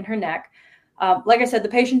compromise in her neck. Like I said, the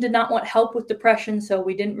patient did not want help with depression, so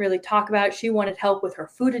we didn't really talk about it. She wanted help with her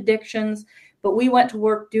food addictions, but we went to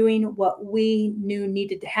work doing what we knew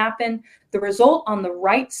needed to happen. The result on the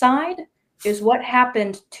right side is what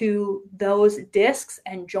happened to those discs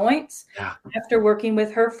and joints after working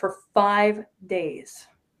with her for 5 days.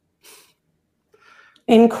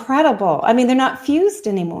 Incredible. I mean, they're not fused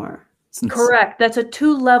anymore. Correct. That's a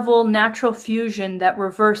 2-level natural fusion that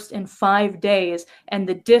reversed in 5 days, and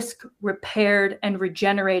the disc repaired and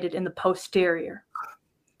regenerated in the posterior.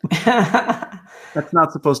 That's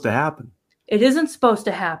not supposed to happen. It isn't supposed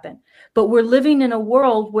to happen, but we're living in a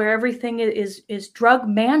world where everything is drug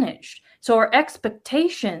managed. So our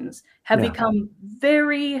expectations have become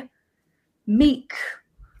very meek.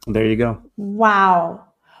 There you go. Wow.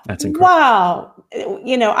 That's incredible. Wow.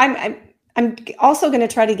 You know, I'm also going to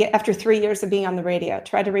try to get, after 3 years of being on the radio,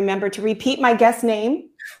 try to remember to repeat my guest name.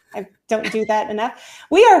 I don't do that enough.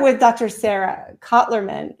 We are with Dr. Sarah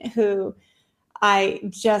Kotlerman, who I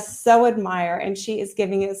just so admire, and she is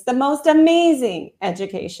giving us the most amazing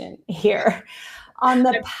education here on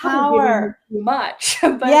the power. Too much.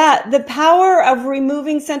 But the power of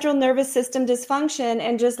removing central nervous system dysfunction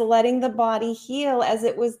and just letting the body heal as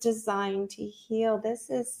it was designed to heal. This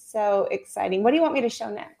is so exciting. What do you want me to show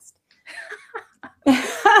next?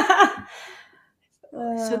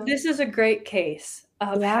 So this is a great case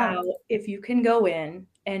of how, if you can go in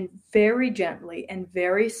and very gently and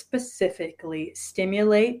very specifically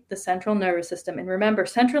stimulate the central nervous system. And remember,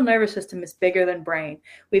 central nervous system is bigger than brain.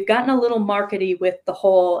 We've gotten a little markety with the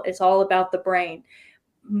whole, it's all about the brain.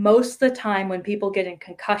 Most of the time when people get in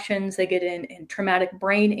concussions, they get in traumatic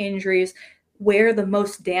brain injuries, where the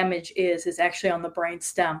most damage is actually on the brain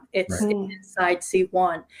stem. It's inside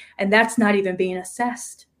C1. And that's not even being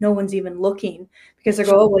assessed. No one's even looking, because they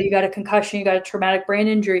go, oh, well, you got a concussion, you got a traumatic brain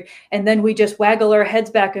injury. And then we just waggle our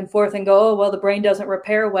heads back and forth and go, oh, well, the brain doesn't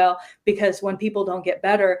repair well, because when people don't get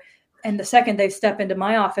better, and the second they step into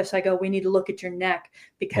my office, I go, we need to look at your neck,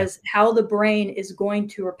 because how the brain is going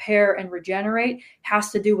to repair and regenerate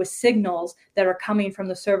has to do with signals that are coming from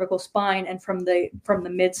the cervical spine and from the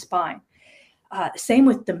mid spine. Same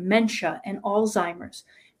with dementia and Alzheimer's.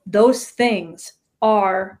 Those things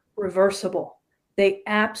are reversible. They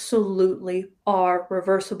absolutely are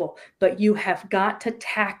reversible. But you have got to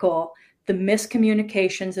tackle the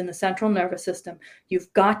miscommunications in the central nervous system.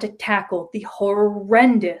 You've got to tackle the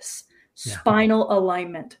horrendous spinal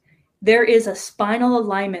alignment. There is a spinal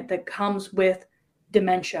alignment that comes with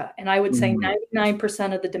dementia. And I would say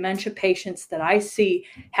 99% of the dementia patients that I see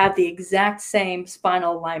have the exact same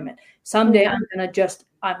spinal alignment. Someday I'm just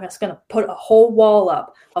going to put a whole wall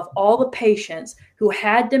up of all the patients who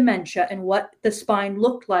had dementia and what the spine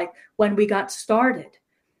looked like when we got started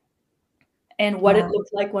and what it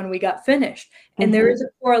looked like when we got finished. And there is a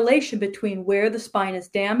correlation between where the spine is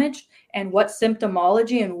damaged and what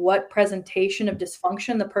symptomology and what presentation of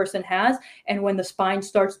dysfunction the person has. And when the spine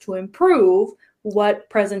starts to improve, what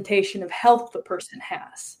presentation of health the person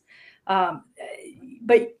has.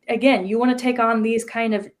 But again, you want to take on these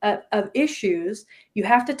kind of issues, you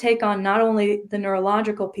have to take on not only the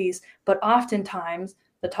neurological piece, but oftentimes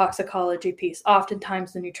the toxicology piece,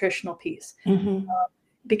 oftentimes the nutritional piece,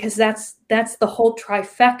 because that's the whole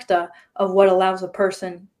trifecta of what allows a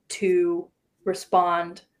person to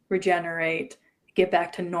respond, regenerate, get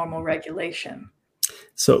back to normal regulation.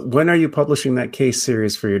 So when are you publishing that case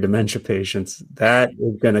series for your dementia patients? That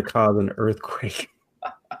is going to cause an earthquake.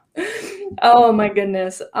 Oh my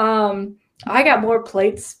goodness. I got more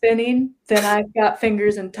plates spinning than I've got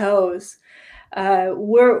fingers and toes.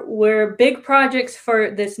 We're big projects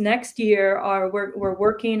for this next year are we're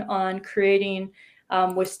working on creating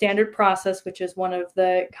with Standard Process, which is one of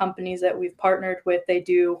the companies that we've partnered with. They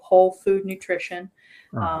do whole food nutrition.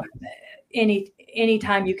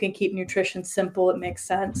 Anytime you can keep nutrition simple, it makes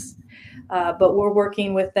sense. But we're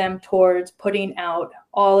working with them towards putting out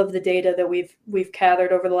all of the data that we've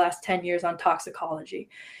gathered over the last 10 years on toxicology.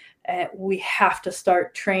 We have to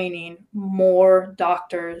start training more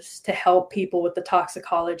doctors to help people with the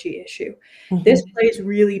toxicology issue. This plays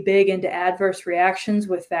really big into adverse reactions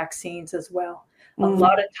with vaccines as well. A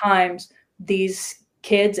lot of times, these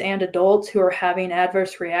kids and adults who are having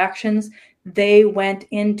adverse reactions, they went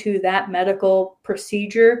into that medical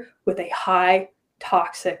procedure with a high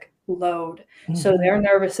toxic load. So their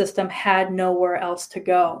nervous system had nowhere else to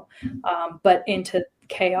go but into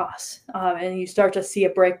chaos. And you start to see a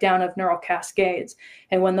breakdown of neural cascades.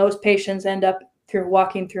 And when those patients end up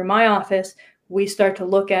walking through my office, we start to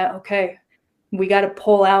look at, okay, we got to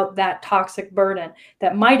pull out that toxic burden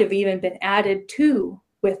that might have even been added to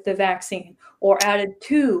with the vaccine, or added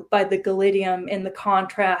to by the gallidium in the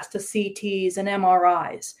contrast to CTs and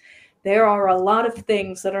MRIs. There are a lot of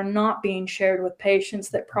things that are not being shared with patients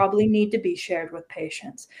that probably need to be shared with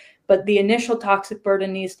patients. But the initial toxic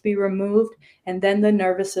burden needs to be removed, and then the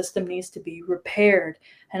nervous system needs to be repaired.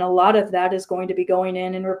 And a lot of that is going to be going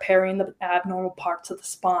in and repairing the abnormal parts of the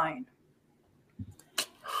spine.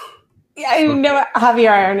 Yeah, I know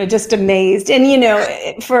Javier and I'm just amazed. And, you know,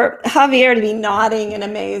 for Javier to be nodding and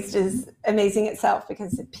amazed is amazing itself,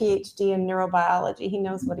 because a PhD in neurobiology, he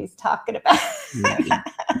knows what he's talking about.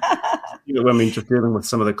 You know, I mean, just dealing with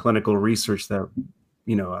some of the clinical research that,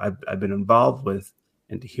 you know, I've been involved with,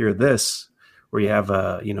 and to hear this, where you have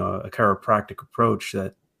a chiropractic approach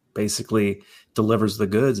that basically delivers the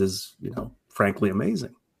goods is, you know, frankly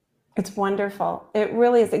amazing. It's wonderful. It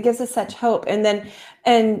really is. It gives us such hope. And then,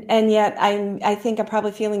 and yet I think I'm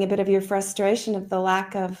probably feeling a bit of your frustration of the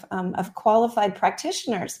lack of qualified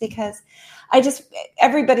practitioners, because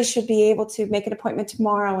everybody should be able to make an appointment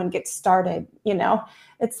tomorrow and get started. You know,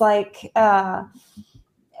 it's like,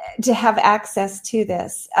 to have access to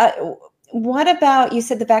this. What about, you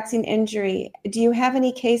said the vaccine injury? Do you have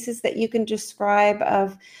any cases that you can describe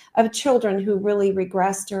of children who really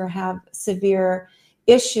regressed or have severe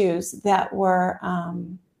issues that were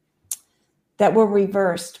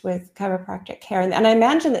reversed with chiropractic care? And I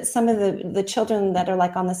imagine that some of the children that are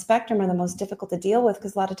like on the spectrum are the most difficult to deal with,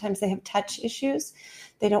 because a lot of times they have touch issues.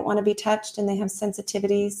 They don't want to be touched, and they have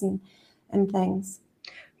sensitivities and things.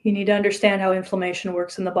 You need to understand how inflammation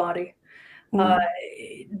works in the body.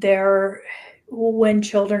 When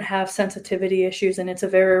children have sensitivity issues, and it's a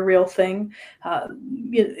very real thing.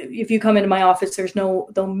 If you come into my office, there's no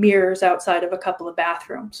mirrors outside of a couple of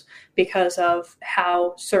bathrooms, because of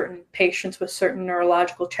how certain patients with certain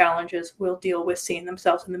neurological challenges will deal with seeing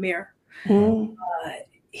themselves in the mirror.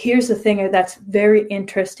 Here's the thing that's very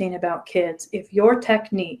interesting about kids. If your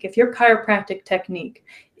chiropractic technique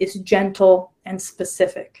is gentle and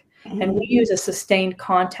specific, and we use a sustained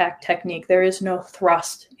contact technique, there is no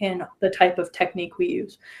thrust in the type of technique we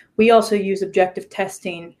use. We also use objective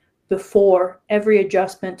testing before every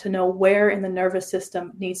adjustment to know where in the nervous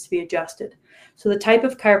system needs to be adjusted. So the type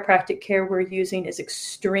of chiropractic care we're using is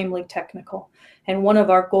extremely technical. And one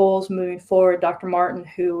of our goals moving forward, Dr. Martin,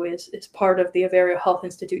 who is part of the Aveiro Health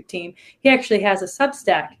Institute team, he actually has a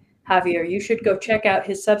Substack. Javier, you should go check out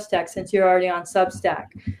his Substack since you're already on Substack.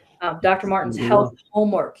 Dr. Martin's Health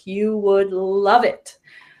Homework. You would love it.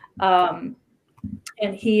 And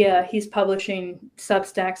he's publishing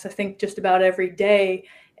Substacks, I think, just about every day,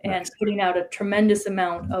 and putting out a tremendous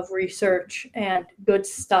amount of research and good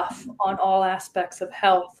stuff on all aspects of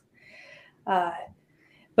health.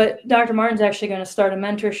 But Dr. Martin's actually going to start a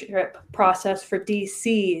mentorship process for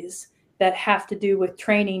DCs that have to do with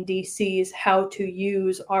training DCs how to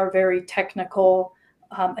use our very technical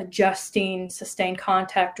adjusting, sustained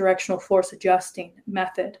contact, directional force adjusting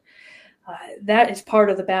method. That is part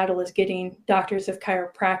of the battle, is getting doctors of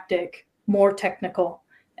chiropractic more technical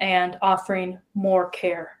and offering more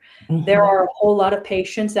care. There are a whole lot of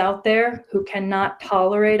patients out there who cannot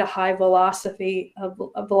tolerate a high velocity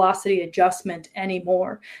adjustment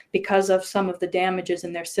anymore because of some of the damages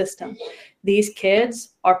in their system. These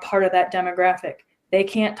kids are part of that demographic. They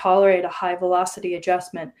can't tolerate a high velocity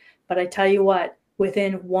adjustment. But I tell you what,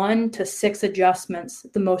 within 1 to 6 adjustments,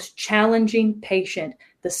 the most challenging patient,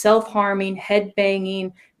 the self-harming,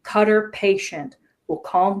 head-banging, cutter patient, will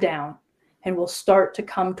calm down and will start to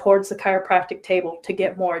come towards the chiropractic table to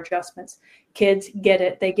get more adjustments. Kids get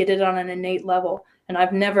it. They get it on an innate level. And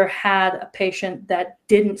I've never had a patient that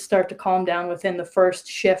didn't start to calm down within the first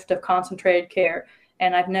shift of concentrated care.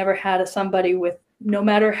 And I've never had somebody with, no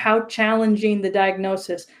matter how challenging the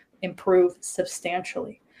diagnosis, improve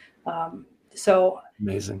substantially. So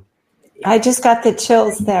amazing. I just got the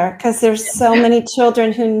chills there, because there's so many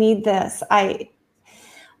children who need this.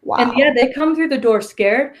 Wow. And yeah, they come through the door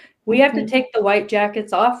scared. We have to take the white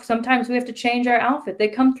jackets off. Sometimes we have to change our outfit. They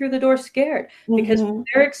come through the door scared because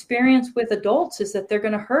their experience with adults is that they're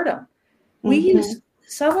going to hurt them. We use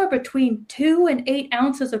somewhere between 2 and 8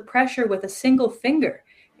 ounces of pressure with a single finger.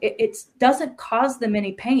 It doesn't cause them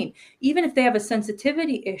any pain. Even if they have a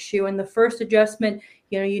sensitivity issue in the first adjustment,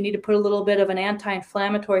 you need to put a little bit of an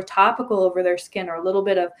anti-inflammatory topical over their skin, or a little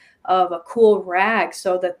bit of a cool rag,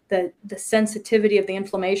 so that the sensitivity of the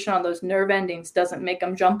inflammation on those nerve endings doesn't make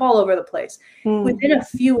them jump all over the place. Within a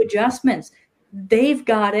few adjustments, they've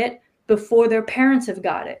got it before their parents have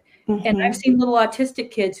got it. And I've seen little autistic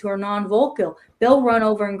kids who are non-vocal. They'll run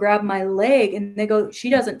over and grab my leg and they go, "She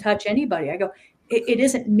doesn't touch anybody." I go, It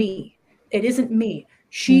isn't me. It isn't me.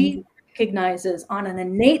 She recognizes on an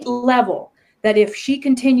innate level that if she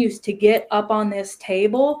continues to get up on this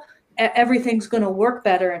table, everything's going to work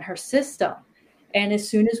better in her system. And as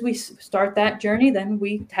soon as we start that journey, then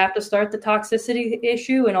we have to start the toxicity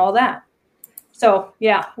issue and all that. So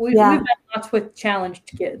yeah, we've been lots with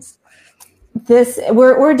challenged kids.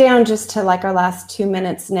 We're down just to like our last 2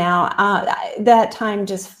 minutes now. That time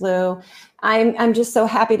just flew. I'm just so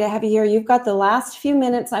happy to have you here. You've got the last few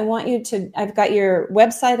minutes. I've got your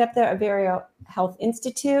website up there, Averio Health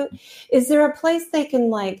Institute. Is there a place they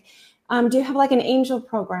can do you have like an angel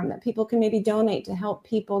program that people can maybe donate to help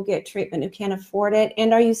people get treatment who can't afford it?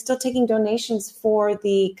 And are you still taking donations for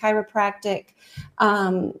the chiropractic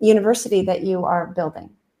university that you are building?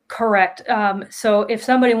 Correct. So if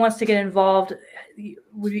somebody wants to get involved, it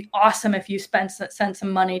would be awesome if you send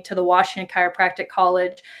some money to the Washington Chiropractic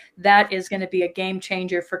College. That is going to be a game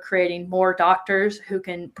changer for creating more doctors who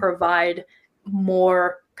can provide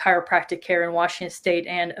more chiropractic care in Washington State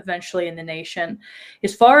and eventually in the nation.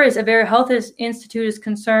 As far as Averio Health Institute is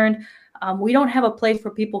concerned, we don't have a place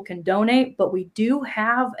where people can donate, but we do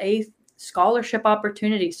have a scholarship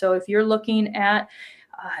opportunity. So if you're looking at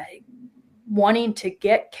wanting to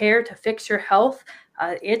get care to fix your health,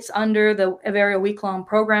 it's under the Averio Week-Long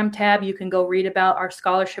Program tab. You can go read about our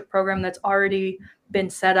scholarship program that's already been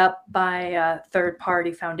set up by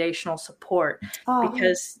third-party foundational support.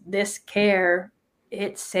 Because this care,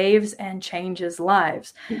 it saves and changes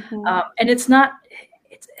lives. Mm-hmm. And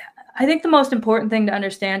I think the most important thing to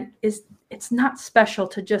understand is it's not special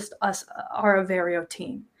to just us, our Averio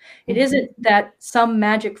team. It isn't that some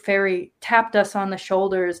magic fairy tapped us on the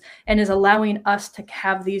shoulders and is allowing us to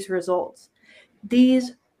have these results.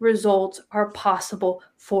 These results are possible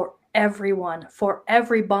for everyone, for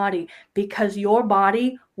everybody, because your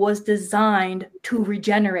body was designed to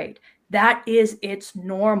regenerate. That is its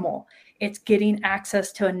normal. It's getting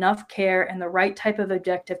access to enough care and the right type of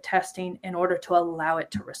objective testing in order to allow it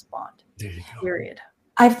to respond. There you go. Period.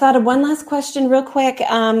 I've thought of one last question real quick.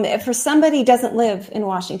 For somebody who doesn't live in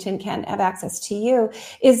Washington, can't have access to you,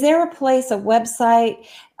 is there a place, a website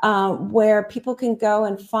where people can go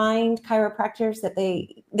and find chiropractors that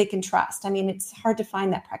they can trust? I mean, it's hard to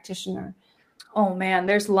find that practitioner. Oh man,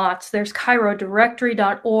 there's lots. There's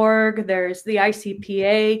chirodirectory.org. There's the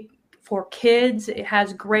ICPA for kids. It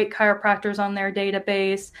has great chiropractors on their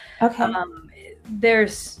database. Okay.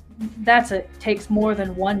 Takes more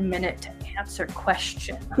than 1 minute to answer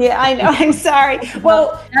question. Yeah, I know. I'm sorry.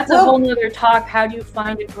 Well, that's a whole nother talk. How do you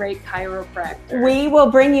find a great chiropractor? We will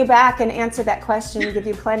bring you back and answer that question and give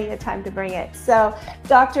you plenty of time to bring it. So,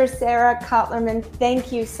 Dr. Sarah Kotlerman,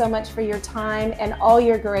 thank you so much for your time and all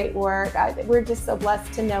your great work. We're just so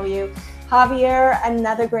blessed to know you. Javier,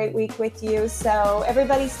 another great week with you. So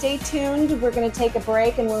everybody stay tuned. We're going to take a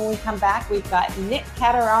break. And when we come back, we've got Nick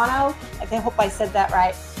Caterano. I hope I said that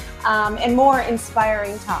right. And more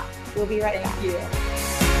inspiring talk. We'll be right back. Thank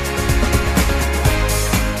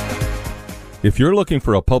you. If you're looking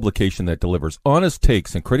for a publication that delivers honest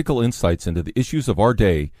takes and critical insights into the issues of our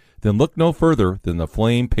day, then look no further than The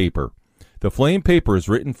Flame Paper. The Flame Paper is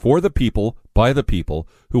written for the people, by the people,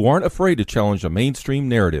 who aren't afraid to challenge a mainstream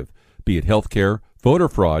narrative, be it healthcare, voter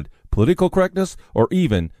fraud, political correctness, or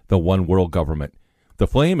even the one world government. The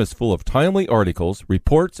Flame is full of timely articles,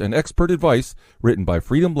 reports, and expert advice written by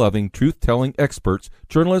freedom-loving, truth-telling experts,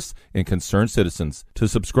 journalists, and concerned citizens. To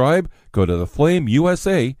subscribe, go to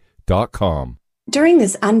theflameusa.com. During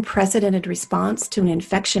this unprecedented response to an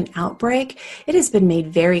infection outbreak, it has been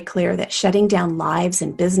made very clear that shutting down lives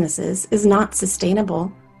and businesses is not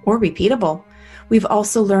sustainable or repeatable. We've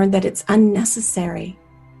also learned that it's unnecessary.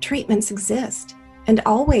 Treatments exist and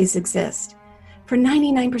always exist. For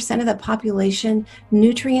 99% of the population,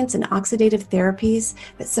 nutrients and oxidative therapies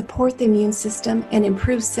that support the immune system and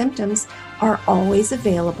improve symptoms are always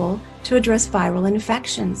available to address viral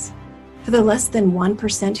infections. For the less than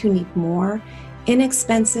 1% who need more,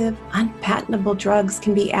 inexpensive, unpatentable drugs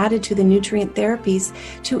can be added to the nutrient therapies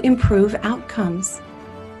to improve outcomes.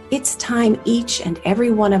 It's time each and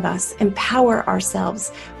every one of us empower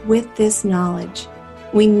ourselves with this knowledge.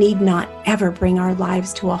 We need not ever bring our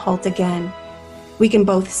lives to a halt again. We can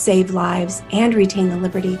both save lives and retain the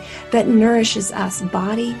liberty that nourishes us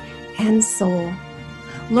body and soul.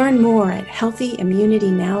 Learn more at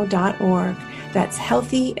healthyimmunitynow.org. That's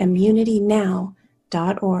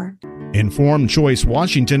healthyimmunitynow.org. Informed Choice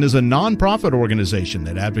Washington is a nonprofit organization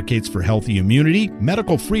that advocates for healthy immunity,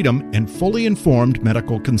 medical freedom, and fully informed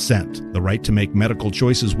medical consent. The right to make medical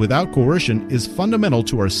choices without coercion is fundamental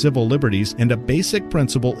to our civil liberties and a basic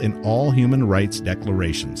principle in all human rights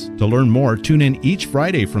declarations. To learn more, tune in each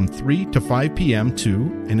Friday from 3 to 5 p.m.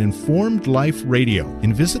 to An Informed Life Radio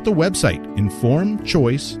and visit the website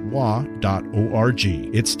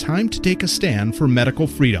informedchoicewa.org. It's time to take a stand for medical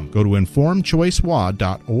freedom. Go to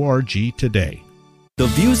informedchoicewa.org today. The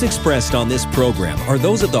views expressed on this program are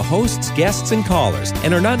those of the hosts, guests, and callers,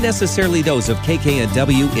 and are not necessarily those of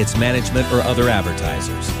KKNW, its management, or other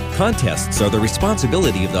advertisers. Contests are the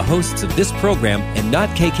responsibility of the hosts of this program and not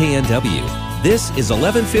KKNW. This is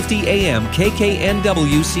 1150 AM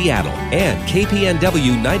KKNW Seattle and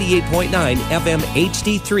KPNW 98.9 FM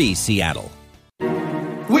HD3 Seattle.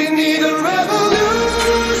 We need a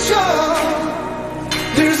revolution.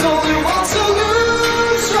 There's only one solution.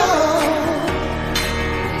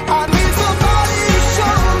 I need somebody to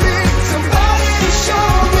show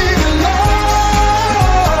me the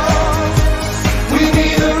love. We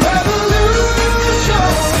need a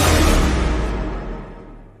revolution.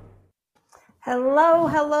 Hello.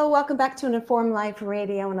 Welcome back to An Informed Life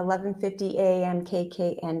Radio on 1150 AM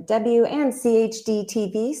KKNW and CHD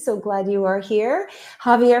TV. So glad you are here.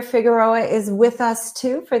 Javier Figueroa is with us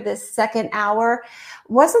too for this second hour.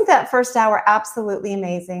 Wasn't that first hour absolutely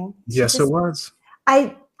amazing? Yes, it was.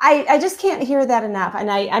 I just can't hear that enough.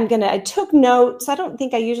 And I took notes. I don't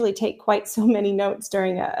think I usually take quite so many notes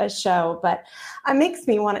during a show, but it makes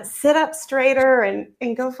me want to sit up straighter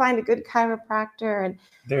and go find a good chiropractor. And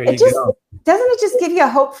There you go. Doesn't it just give you a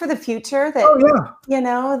hope for the future that, Oh,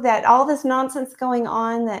 yeah. that all this nonsense going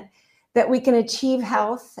on, that we can achieve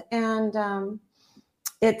health, and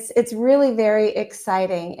it's really very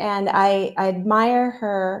exciting. And I admire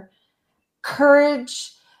her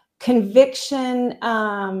courage, conviction,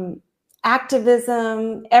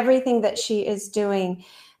 activism, everything that she is doing.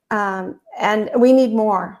 And we need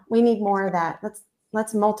more. We need more of that.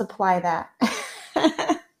 Let's multiply that.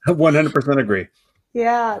 100% agree.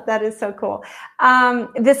 Yeah, that is so cool.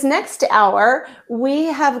 This next hour, we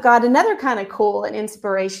have got another kind of cool and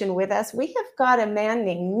inspiration with us. We have got a man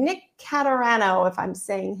named Nick Catarano, if I'm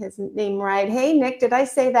saying his name right. Hey, Nick, did I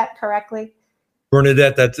say that correctly?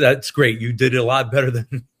 Bernadette, that's great. You did it a lot better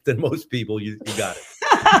than most people. You got it.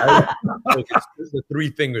 It's the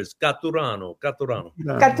three fingers. Caturano.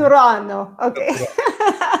 Caturano. Okay.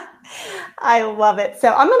 I love it.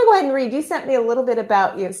 So I'm going to go ahead and read. You sent me a little bit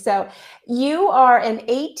about you. So you are an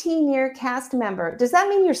 18-year cast member. Does that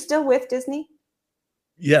mean you're still with Disney?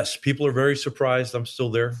 Yes, people are very surprised I'm still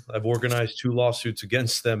there. I've organized 2 lawsuits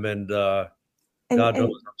against them, and God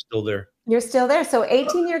knows I'm still there. You're still there. So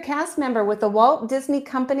 18-year cast member with the Walt Disney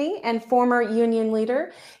Company and former union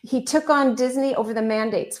leader. He took on Disney over the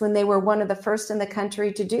mandates when they were one of the first in the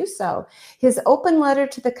country to do so. His open letter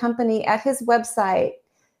to the company at his website,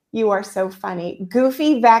 you are so funny,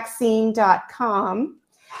 goofyvaccine.com,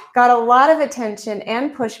 got a lot of attention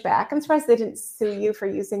and pushback. I'm surprised they didn't sue you for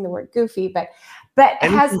using the word goofy, but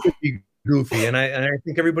has goofy, and I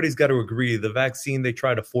think everybody's got to agree the vaccine they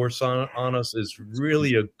try to force on us is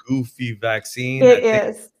really a goofy vaccine. It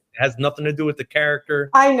is. It has nothing to do with the character.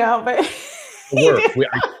 I know, but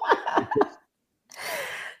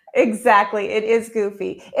exactly, it is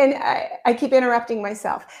goofy, and I keep interrupting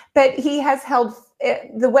myself. But he has held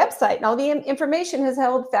the website and all the information has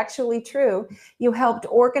held factually true. You helped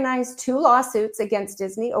organize 2 lawsuits against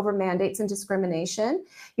Disney over mandates and discrimination.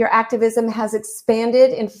 Your activism has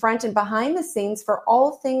expanded in front and behind the scenes for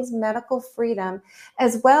all things medical freedom,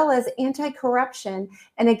 as well as anti-corruption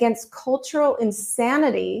and against cultural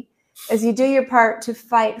insanity, as you do your part to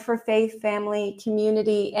fight for faith, family,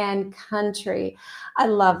 community, and country. I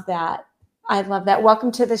love that.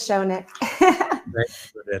 Welcome to the show, Nick.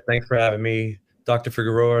 Thanks for having me. Dr.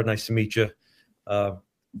 Figueroa, nice to meet you.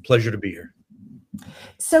 Pleasure to be here.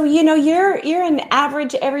 So, you're an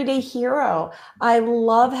average everyday hero. I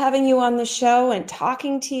love having you on the show and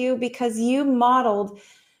talking to you because you modeled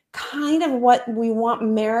kind of what we want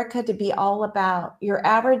America to be all about. Your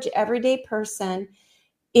average everyday person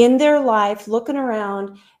in their life, looking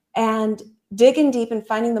around and digging deep and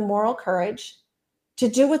finding the moral courage to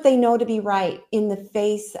do what they know to be right in the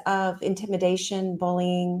face of intimidation,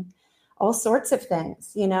 bullying, all sorts of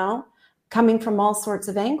things, coming from all sorts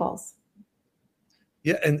of angles.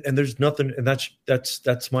 Yeah, and there's nothing, and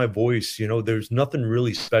that's my voice. There's nothing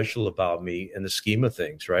really special about me in the scheme of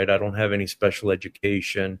things, right? I don't have any special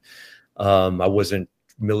education. I wasn't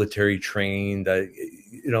military trained. I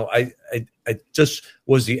just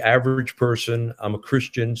was the average person. I'm a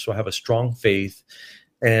Christian, so I have a strong faith.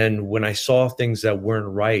 And when I saw things that weren't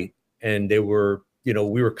right, and they were,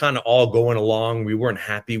 we were kind of all going along. We weren't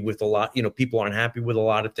happy with a lot. People aren't happy with a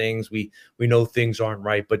lot of things. We know things aren't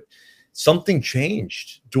right, but something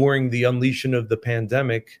changed during the unleashing of the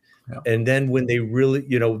pandemic. Yeah. And then when they really,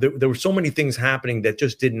 there were so many things happening that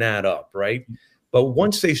just didn't add up, right? But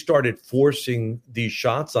once they started forcing these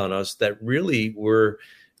shots on us that really were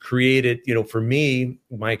created, for me,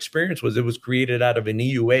 my experience was it was created out of an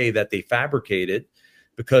EUA that they fabricated,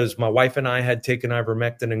 because my wife and I had taken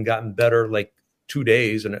ivermectin and gotten better like 2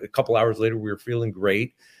 days. And a couple hours later, we were feeling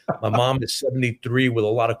great. My mom is 73 with a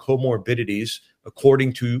lot of comorbidities.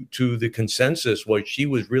 According to the consensus, was she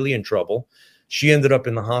was really in trouble. She ended up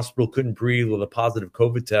in the hospital, couldn't breathe, with a positive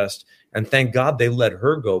COVID test. And thank God they let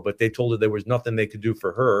her go, but they told her there was nothing they could do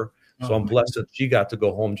for her. So I'm blessed that she got to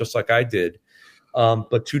go home just like I did.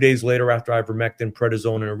 But 2 days later, after ivermectin,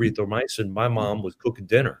 prednisone, and erythromycin, my mom was cooking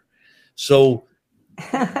dinner. So,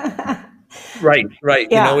 right.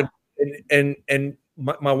 Yeah. And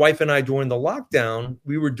my wife and I, during the lockdown,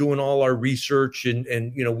 we were doing all our research,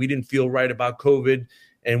 and we didn't feel right about COVID.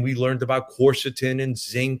 And we learned about quercetin and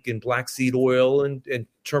zinc and black seed oil and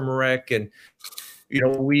turmeric and,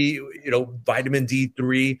 vitamin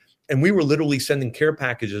D3. And we were literally sending care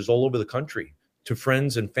packages all over the country to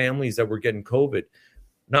friends and families that were getting COVID.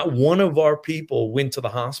 Not one of our people went to the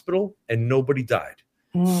hospital, and nobody died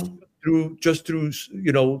through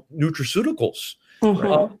nutraceuticals.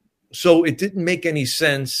 Mm-hmm. So it didn't make any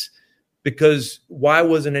sense, because why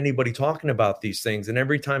wasn't anybody talking about these things? And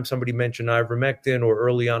every time somebody mentioned ivermectin or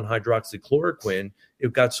early on hydroxychloroquine,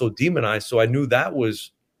 it got so demonized. So I knew that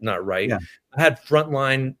was not right. Yeah. I had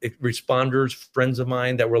frontline responders, friends of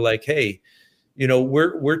mine, that were like, hey,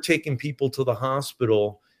 we're taking people to the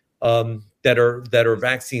hospital that are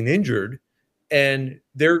vaccine injured, and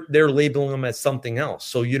they're labeling them as something else.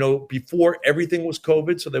 So, before, everything was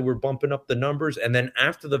COVID, so they were bumping up the numbers. And then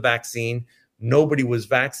after the vaccine, nobody was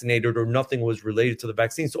vaccinated, or nothing was related to the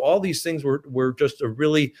vaccine. So all these things were just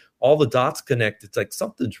all the dots connect. It's like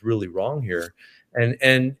something's really wrong here.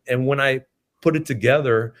 And when I put it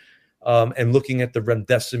together, and looking at the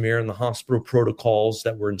remdesivir and the hospital protocols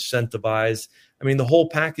that were incentivized, I mean, the whole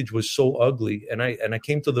package was so ugly. And I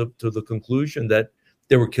came to the conclusion that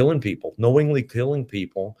they were killing people, knowingly killing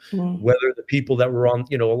people, whether the people that were on,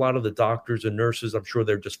 a lot of the doctors and nurses, I'm sure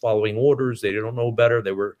they're just following orders. They don't know better.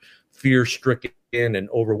 They were fear-stricken and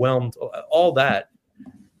overwhelmed, all that.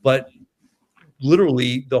 But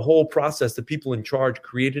literally the whole process, the people in charge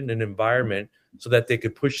created an environment so that they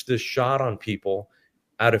could push this shot on people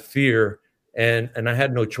out of fear. And I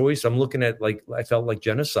had no choice. I'm looking at, I felt like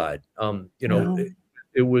genocide.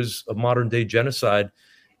 It was a modern day genocide.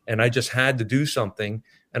 And I just had to do something.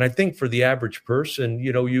 And I think for the average person,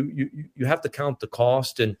 you have to count the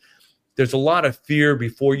cost. And there's a lot of fear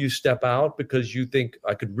before you step out, because you think,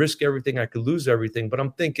 I could risk everything, I could lose everything. But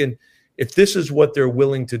I'm thinking, if this is what they're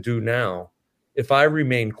willing to do now, if I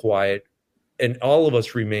remain quiet and all of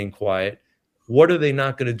us remain quiet, what are they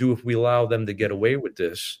not going to do if we allow them to get away with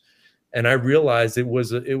this? And I realized it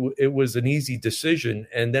was an easy decision.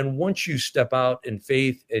 And then once you step out in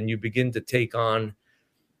faith and you begin to take on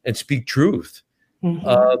and speak truth,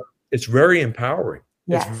 it's very empowering.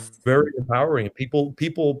 Yes. It's very empowering.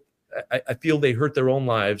 People, I feel they hurt their own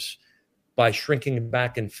lives by shrinking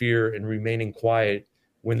back in fear and remaining quiet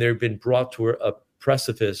when they've been brought to a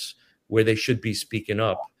precipice where they should be speaking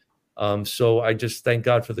up. So I just thank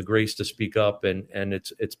God for the grace to speak up, and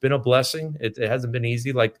it's been a blessing. It hasn't been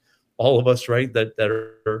easy, like all of us, right, that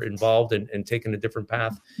are involved and taking a different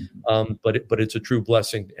path. But it's a true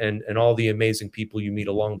blessing, and all the amazing people you meet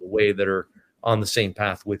along the way that are on the same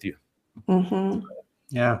path with you. Mm-hmm.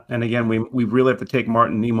 Yeah. And again, we really have to take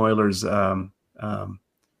Martin Niemöller's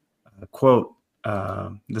quote.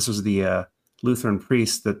 This was the Lutheran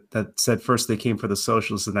priest that said, first they came for the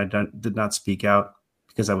socialists and I did not speak out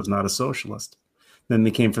because I was not a socialist. Then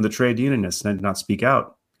they came for the trade unionists and I did not speak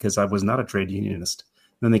out because I was not a trade unionist.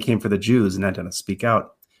 Then they came for the Jews and I did not speak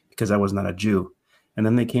out because I was not a Jew. And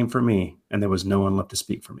then they came for me and there was no one left to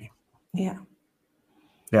speak for me. Yeah.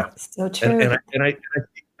 Yeah. So true.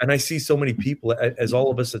 And I see so many people, as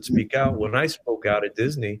all of us that speak out. When I spoke out at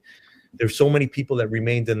Disney, there's so many people that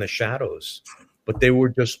remained in the shadows, but they were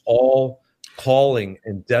just all calling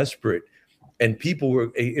and desperate. And people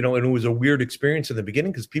were, and it was a weird experience in the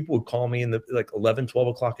beginning because people would call me in the 11, 12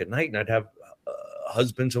 o'clock at night, and I'd have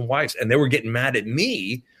husbands and wives, and they were getting mad at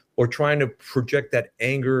me or trying to project that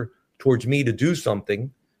anger towards me to do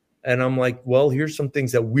something. And I'm like, well, here's some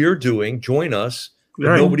things that we're doing. Join us.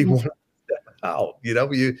 Right. Nobody wanted to step out.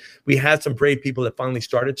 We had some brave people that finally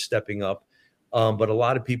started stepping up. But a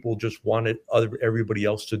lot of people just wanted everybody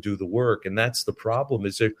else to do the work. And that's the problem,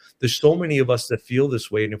 is there's so many of us that feel this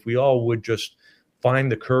way. And if we all would just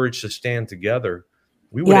find the courage to stand together,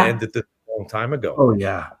 we would have ended this a long time ago. Oh,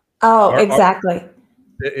 yeah. Oh, exactly.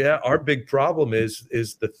 Our big problem is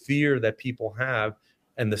the fear that people have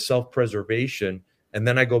and the self-preservation. And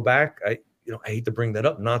then I go back, I hate to bring that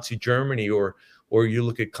up, Nazi Germany, or you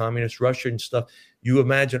look at communist Russia and stuff. You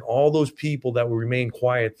imagine all those people that will remain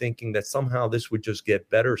quiet, thinking that somehow this would just get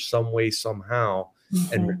better some way, somehow,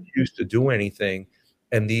 and refuse to do anything.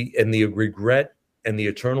 And the regret and the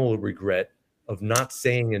eternal regret of not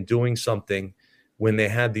saying and doing something when they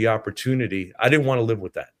had the opportunity. I didn't want to live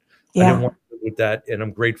with that. Yeah. I didn't want to live with that. And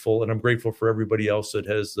I'm grateful. And I'm grateful for everybody else that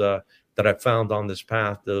has, that I found on this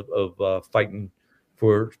path of fighting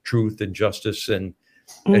for truth and justice and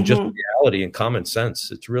just reality and common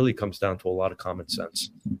sense. It really comes down to a lot of common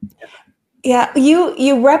sense. Yeah,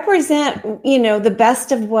 you represent, the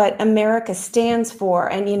best of what America stands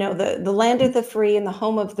for, and the land of the free and the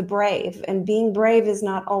home of the brave. And being brave is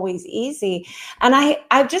not always easy. And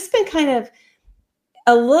I've just been kind of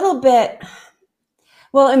a little bit,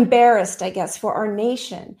 embarrassed, I guess, for our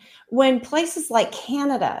nation when places like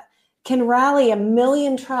Canada can rally 1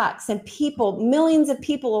 million trucks and millions of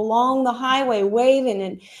people along the highway waving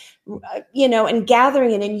and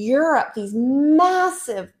gathering. And in Europe, these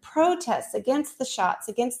massive protests against the shots,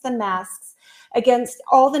 against the masks, against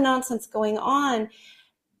all the nonsense going on.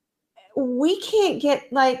 We can't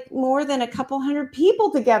get more than a couple hundred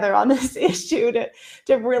people together on this issue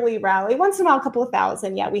to really rally. Once in a while, a couple of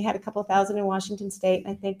thousand. Yeah, we had a couple of thousand in Washington State.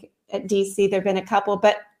 I think at DC, there've been a couple,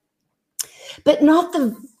 but not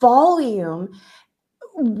the volume.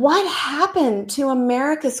 What happened to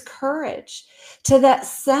America's courage, to that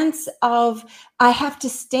sense of, I have to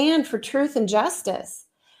stand for truth and justice?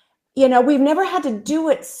 We've never had to do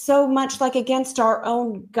it so much against our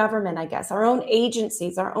own government, I guess, our own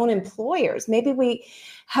agencies, our own employers. Maybe we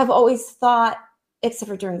have always thought, except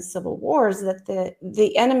for during the Civil Wars, that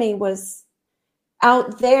the enemy was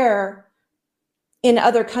out there in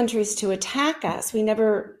other countries to attack us. We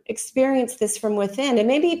never experienced this from within.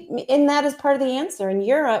 And that is part of the answer. In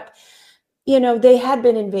Europe, they had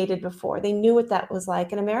been invaded before. They knew what that was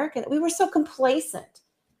like. In America, we were so complacent.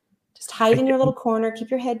 Just hide in your little corner, keep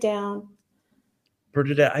your head down.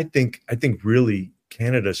 Bernadette, I think really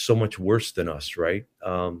Canada is so much worse than us, right?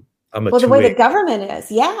 The way the government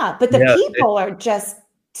is, yeah. But the people are just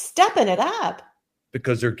stepping it up.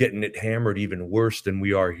 Because they're getting it hammered even worse than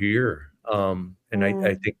we are here.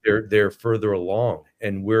 I think they're further along,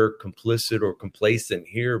 and we're complicit or complacent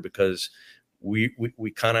here because we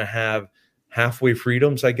kind of have halfway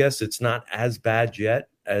freedoms. I guess it's not as bad yet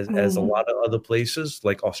as a lot of other places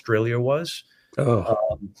like Australia was.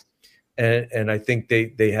 And I think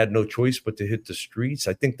they had no choice but to hit the streets.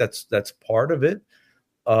 I think that's part of it.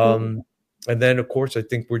 And then of course I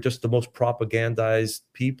think we're just the most propagandized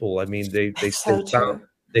people. I mean,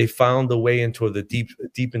 they found a way into the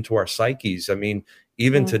deep into our psyches. I mean,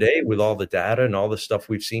 even today with all the data and all the stuff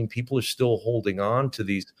we've seen, people are still holding on to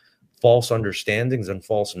these false understandings and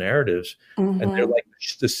false narratives. And they're like,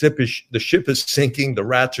 the ship is sinking, the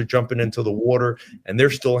rats are jumping into the water, and they're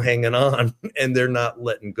still hanging on and they're not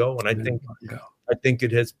letting go. And I think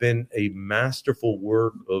it has been a masterful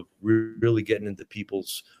work of really getting into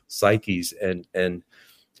people's psyches and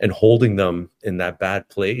holding them in that bad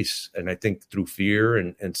place. And I think through fear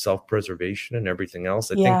and self-preservation and everything else,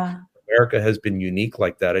 I think America has been unique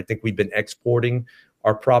like that. I think we've been exporting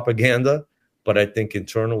our propaganda, but I think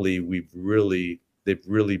internally they've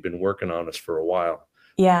really been working on us for a while.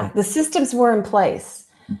 Yeah, the systems were in place,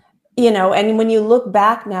 and when you look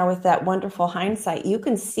back now with that wonderful hindsight, you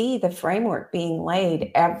can see the framework being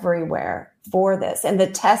laid everywhere for this and the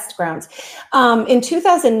test grounds. In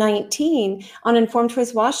 2019, on Informed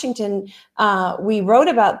Choice Washington, we wrote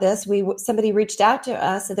about this. Somebody reached out to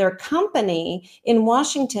us. Their company in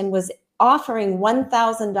Washington was offering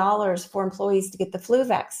 $1,000 for employees to get the flu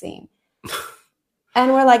vaccine.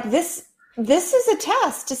 And we're like, this is a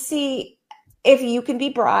test to see if you can be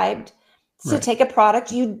bribed to take a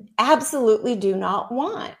product you absolutely do not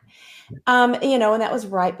want. And that was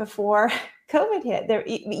right before COVID hit. There,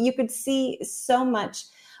 you could see so much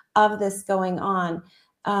of this going on.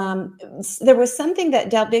 There was something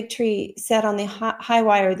that Del Bigtree said on the High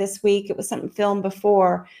Wire this week. It was something filmed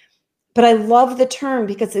before, but I love the term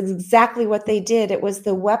because it's exactly what they did. It was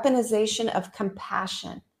the weaponization of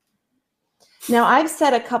compassion. Now, I've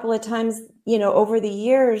said a couple of times, over the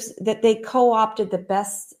years that they co-opted the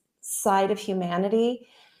best side of humanity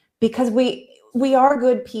because we are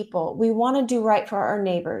good people. We want to do right for our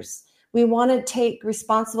neighbors. We want to take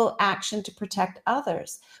responsible action to protect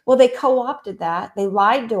others. Well, they co-opted that. They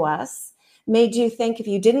lied to us, made you think if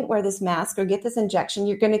you didn't wear this mask or get this injection,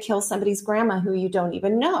 you're going to kill somebody's grandma who you don't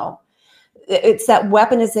even know. It's that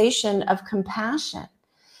weaponization of compassion.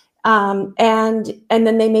 And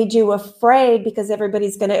then they made you afraid because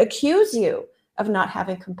everybody's going to accuse you of not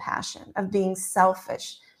having compassion, of being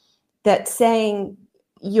selfish, that saying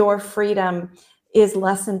your freedom is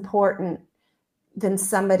less important than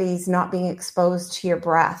somebody's not being exposed to your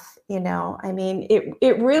breath. I mean,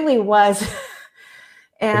 it really was.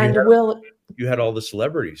 And you had all the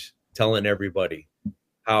celebrities telling everybody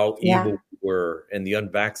how evil we were, and the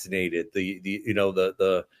unvaccinated,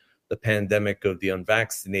 the pandemic of the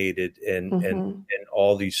unvaccinated, and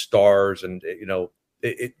all these stars, and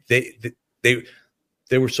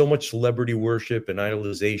they were so much celebrity worship and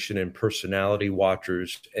idolization and personality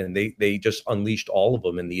watchers, and they just unleashed all of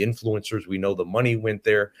them. And the influencers, we know the money went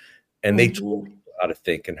there, and they told people how to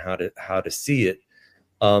think and how to see it.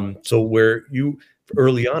 So where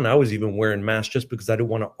early on, I was even wearing masks just because I didn't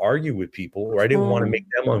want to argue with people, or I didn't want to make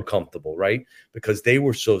them uncomfortable, right? Because they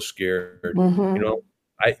were so scared, so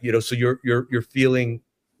you're feeling,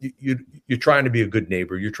 you're trying to be a good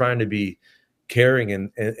neighbor. You're trying to be caring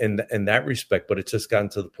in that respect, but it's just gotten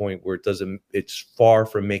to the point where it's far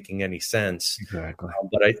from making any sense. Exactly.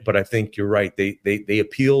 But I think you're right. They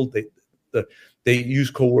appealed, they use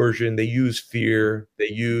coercion, they use fear, they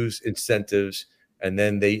use incentives, and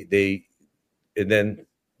then they've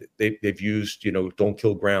used, don't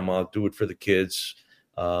kill grandma, do it for the kids.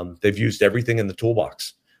 They've used everything in the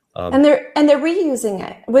toolbox. And they're reusing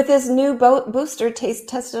it with this new booster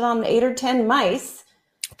tested on 8 or 10 mice.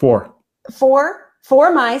 Four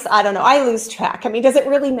mice. I don't know. I lose track. I mean, does it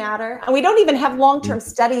really matter? And we don't even have long-term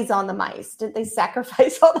studies on the mice. Did they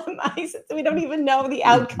sacrifice all the mice? We don't even know the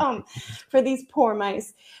outcome for these poor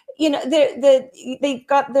mice. They've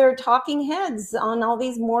got their talking heads on all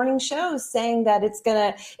these morning shows saying that it's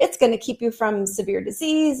gonna keep you from severe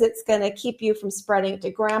disease. It's gonna keep you from spreading it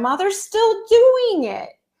to grandma. They're still doing it.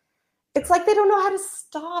 It's like they don't know how to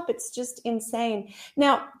stop. It's just insane.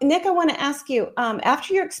 Now, Nick, I want to ask you,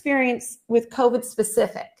 after your experience with COVID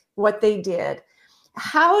specific, what they did,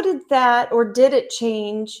 how did that, or did it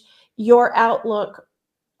change your outlook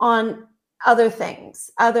on other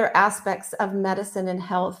things, other aspects of medicine and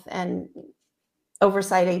health and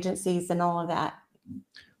oversight agencies and all of that?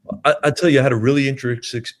 I tell you, I had a really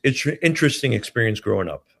interesting experience growing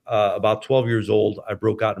up. About 12 years old, I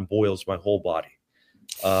broke out in boils my whole body.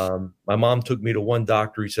 My mom took me to one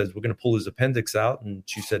doctor. He says, we're going to pull his appendix out. And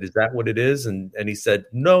she said, is that what it is? And he said,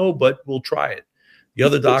 no, but we'll try it. The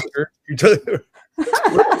other doctor, she took me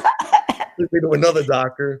to another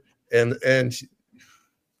doctor, and she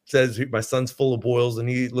says, my son's full of boils. And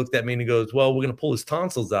he looked at me and he goes, well, we're going to pull his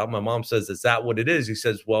tonsils out. My mom says, is that what it is? He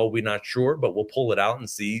says, well, we're not sure, but we'll pull it out and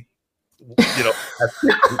see,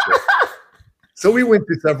 So we went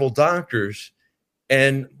to several doctors,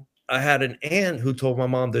 and I had an aunt who told my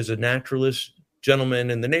mom, there's a naturalist gentleman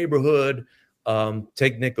in the neighborhood.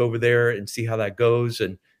 Take Nick over there and see how that goes.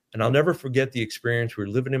 And I'll never forget the experience. We were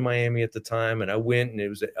living in Miami at the time, and I went, and it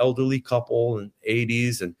was an elderly couple in the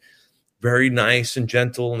 80s, and very nice and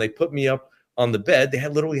gentle. And they put me up on the bed. They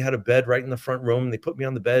literally had a bed right in the front room. And they put me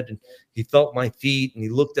on the bed, and he felt my feet, and he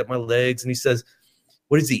looked at my legs, and he says,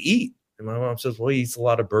 what does he eat? And my mom says, well, he eats a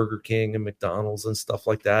lot of Burger King and McDonald's and stuff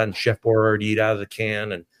like that. And Chef Boyardee eat out of the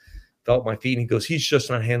can, and felt my feet. And he goes, he's just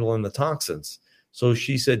not handling the toxins. So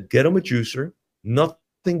she said, get him a juicer,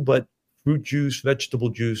 nothing but fruit juice, vegetable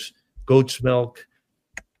juice, goat's milk,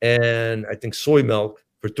 and I think soy milk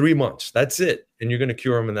for 3 months. That's it. And you're going to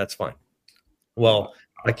cure him, and that's fine. Well,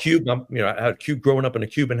 I had growing up in a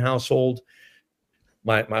Cuban household.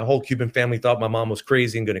 My whole Cuban family thought my mom was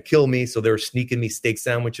crazy and going to kill me. So they were sneaking me steak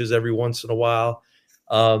sandwiches every once in a while.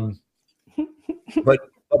 But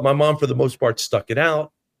my mom, for the most part, stuck it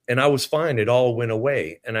out. And I was fine. It all went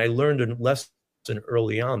away. And I learned a lesson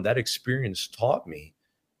early on. That experience taught me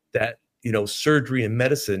that, surgery and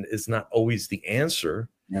medicine is not always the answer.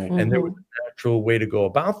 Right. And there was a natural way to go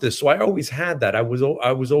about this. So I always had that. I was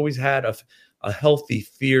always had a healthy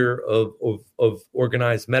fear of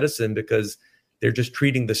organized medicine, because they're just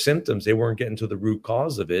treating the symptoms. They weren't getting to the root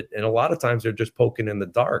cause of it. And a lot of times they're just poking in the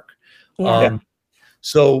dark. Yeah.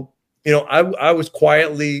 I was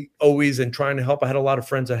quietly always and trying to help. I had a lot of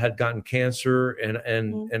friends that had gotten cancer, and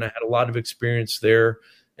I had a lot of experience there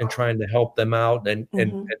and trying to help them out. And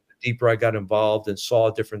the deeper I got involved and saw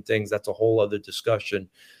different things, that's a whole other discussion.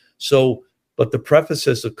 So, but the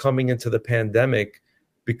prefaces of coming into the pandemic,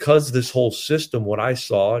 because this whole system, what I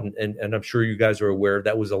saw, and I'm sure you guys are aware,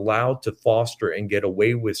 that was allowed to foster and get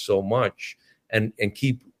away with so much and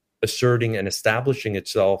keep asserting and establishing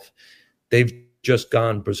itself, they've just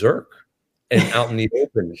gone berserk and out in the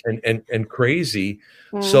open and crazy.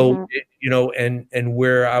 Mm-hmm. So, and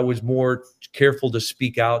where I was more careful to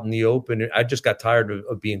speak out in the open, I just got tired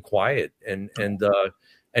of being quiet and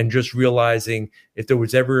just realizing if there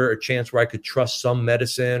was ever a chance where I could trust some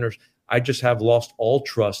medicine, or I just have lost all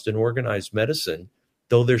trust in organized medicine,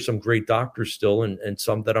 though there's some great doctors still and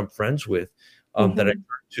some that I'm friends with that I turn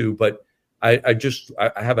to. But I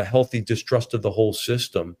have a healthy distrust of the whole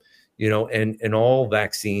system, and all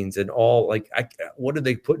vaccines and all, what are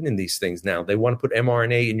they putting in these things now? They want to put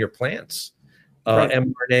mRNA in your plants, Right.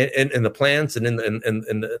 mRNA in the plants and in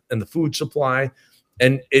the food supply.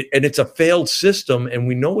 And it's a failed system. And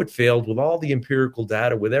we know it failed with all the empirical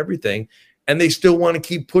data, with everything. And they still want to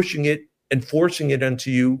keep pushing it and forcing it onto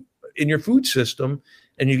you in your food system.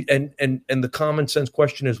 And the common sense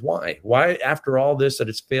question is why? Why, after all this, that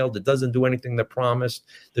it's failed, it doesn't do anything that promised.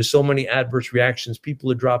 There's so many adverse reactions.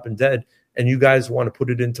 People are dropping dead, and you guys want to put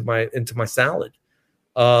it into my salad.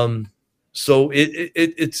 So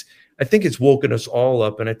it's I think it's woken us all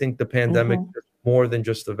up, and I think the pandemic is more than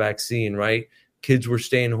just the vaccine, right? Kids were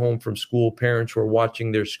staying home from school. Parents were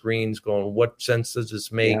watching their screens, going, "What sense does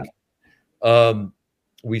this make?" Yeah.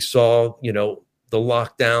 We saw, the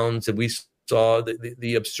lockdowns, and we saw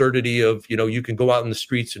the absurdity of, you can go out in the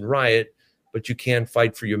streets and riot, but you can't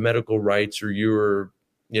fight for your medical rights or your,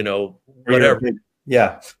 whatever.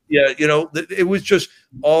 Yeah. Yeah. It was just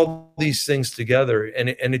all these things together, and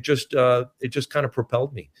it just kind of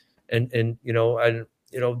propelled me. And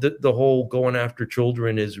the whole going after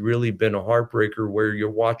children has really been a heartbreaker, where you're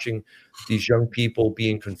watching these young people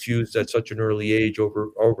being confused at such an early age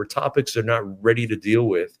over topics they're not ready to deal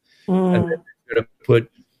with. And then they're going to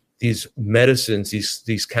put these medicines,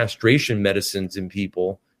 these castration medicines in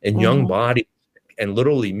people and young bodies, and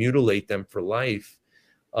literally mutilate them for life.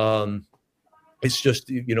 It's just,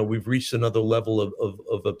 we've reached another level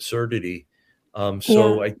of absurdity.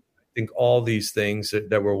 I think all these things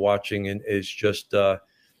that we're watching is just, we're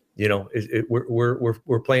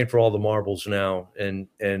playing for all the marbles now, and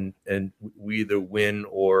we either win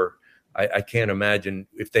or I can't imagine,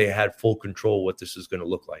 if they had full control, what this is going to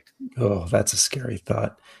look like. Oh, that's a scary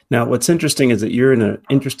thought. Now, what's interesting is that you're in an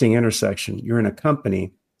interesting intersection. You're in a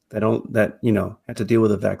company that had to deal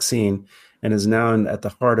with a vaccine and is now at the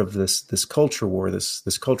heart of this culture war,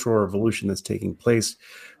 this cultural revolution that's taking place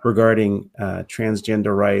regarding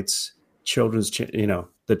transgender rights, children's,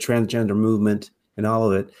 the transgender movement, and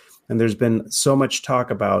all of it. And there's been so much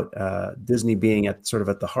talk about Disney being at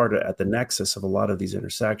the heart, at the nexus of a lot of these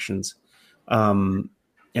intersections. And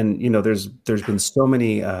there's been so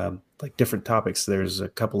many different topics. There's a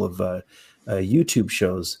couple of YouTube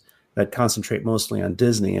shows that concentrate mostly on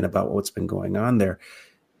Disney and about what's been going on there.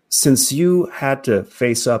 Since you had to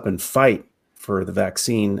face up and fight for the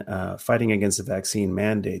vaccine, fighting against the vaccine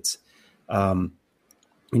mandates,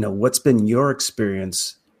 what's been your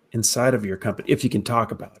experience inside of your company, if you can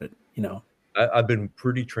talk about it? I've been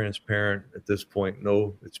pretty transparent at this point.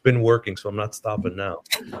 No, it's been working, so I'm not stopping now.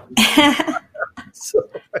 So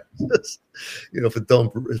if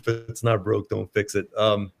it's not broke, don't fix it.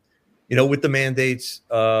 With the mandates,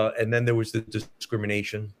 and then there was the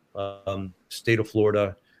discrimination. State of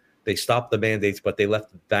Florida, they stopped the mandates, but they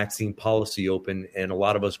left the vaccine policy open, and a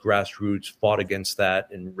lot of us grassroots fought against that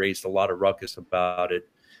and raised a lot of ruckus about it.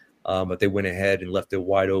 But they went ahead and left it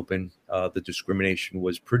wide open. The discrimination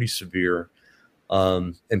was pretty severe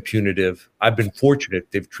and punitive. I've been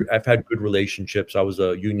fortunate. I've had good relationships. I was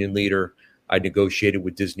a union leader. I negotiated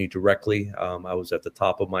with Disney directly. I was at the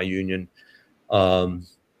top of my union. And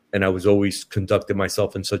I was always conducting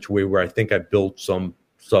myself in such a way where I think I built some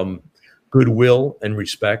goodwill and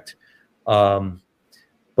respect. But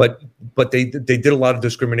they did a lot of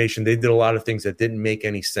discrimination. They did a lot of things that didn't make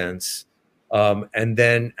any sense. And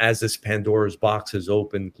then as this Pandora's box has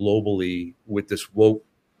opened globally with this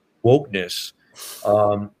wokeness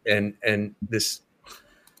and this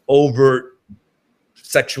overt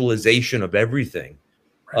sexualization of everything,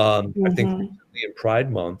 I think recently in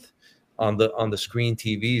Pride Month on the screen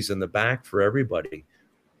TVs in the back for everybody,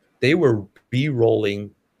 they were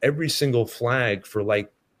B-rolling every single flag for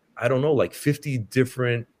 50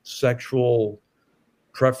 different sexual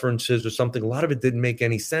preferences or something. A lot of it didn't make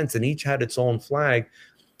any sense, and each had its own flag.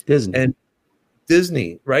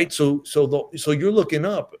 Disney, right? So you're looking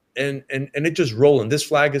up and it just rolling. This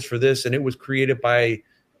flag is for this, and it was created by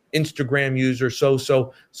Instagram user.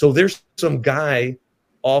 So there's some guy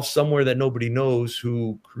off somewhere that nobody knows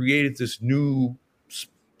who created this new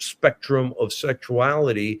spectrum of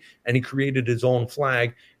sexuality, and he created his own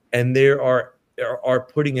flag, and they are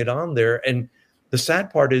putting it on there. And the sad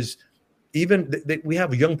part is, even we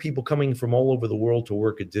have young people coming from all over the world to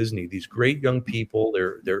work at Disney. These great young people,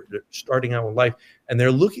 they're starting out in life, and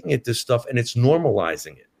they're looking at this stuff, and it's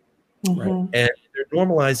normalizing it. Mm-hmm. Right. And they're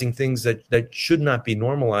normalizing things that should not be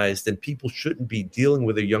normalized, and people shouldn't be dealing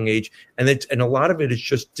with at a young age. And a lot of it is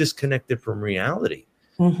just disconnected from reality.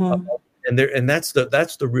 Mm-hmm. And that's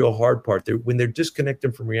the real hard part. When they're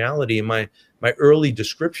disconnected from reality. And my early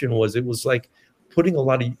description was, it was like putting a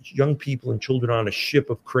lot of young people and children on a ship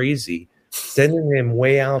of crazy, sending them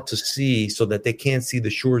way out to sea so that they can't see the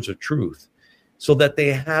shores of truth, so that they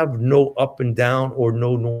have no up and down or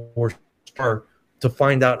no north star to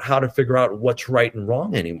find out how to figure out what's right and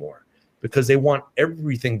wrong anymore, because they want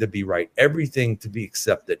everything to be right, everything to be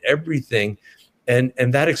accepted, everything. And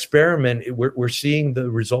that experiment, we're seeing the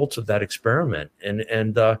results of that experiment.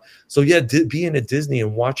 So being at Disney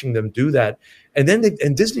and watching them do that. And then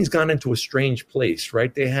Disney's gone into a strange place,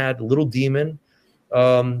 right? They had Little Demon,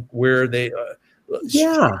 where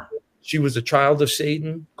she was a child of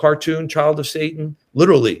Satan, cartoon child of Satan,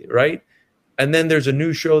 literally, right? And then there's a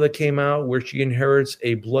new show that came out where she inherits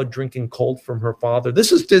a blood drinking cult from her father.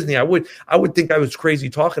 This is Disney. I would think I was crazy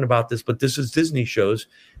talking about this, but this is Disney shows.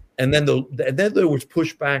 And then there was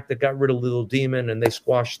pushback that got rid of Little Demon, and they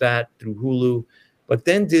squashed that through Hulu. But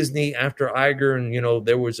then Disney, after Iger, and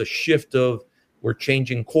there was a shift of, we're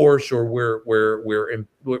changing course, or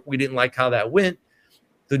we didn't like how that went.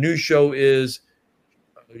 The new show is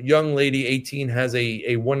a young lady, 18, has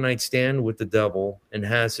a one-night stand with the devil and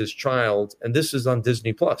has his child, and this is on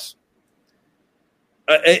Disney Plus.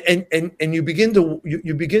 And you begin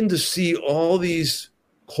to see all these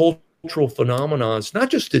cultural phenomena. It's not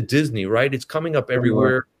just at Disney, right? It's coming up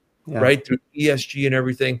everywhere, right, through ESG and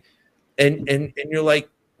everything. And you're like,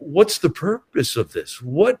 what's the purpose of this?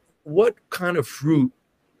 What kind of fruit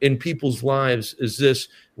in people's lives is this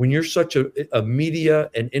when you're such a media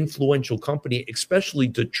and influential company, especially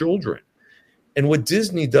to children? And what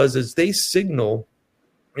Disney does is they signal,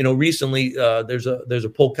 recently there's a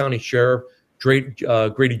Polk County sheriff,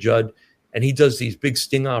 Grady Judd, and he does these big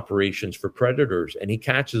sting operations for predators, and he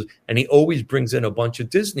catches, and he always brings in a bunch of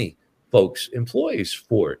Disney folks, employees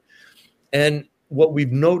for it. And what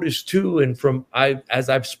we've noticed too, and as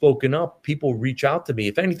I've spoken up, people reach out to me.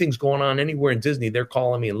 If anything's going on anywhere in Disney, they're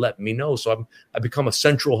calling me and letting me know. So I've become a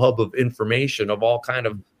central hub of information of all kind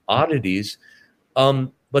of oddities.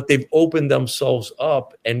 But they've opened themselves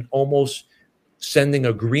up and almost sending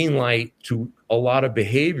a green light to a lot of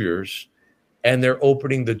behaviors, and they're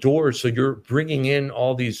opening the doors. So you're bringing in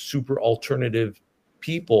all these super alternative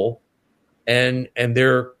people, and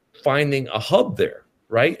they're finding a hub there.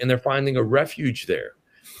 Right. And they're finding a refuge there.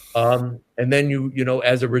 And then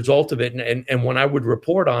as a result of it, and when I would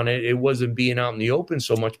report on it, it wasn't being out in the open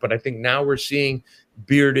so much. But I think now we're seeing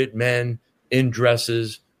bearded men in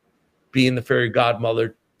dresses being the fairy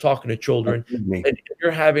godmother, talking to children. And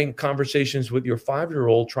you're having conversations with your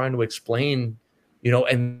 5-year-old trying to explain,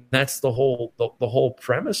 and that's the whole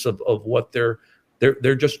premise of what they're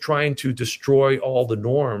just trying to destroy all the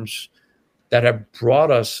norms that have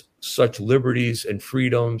brought us such liberties and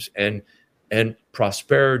freedoms and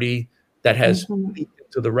prosperity that has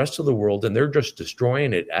leaked to the rest of the world, and they're just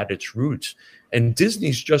destroying it at its roots. And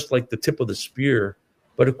Disney's just like the tip of the spear,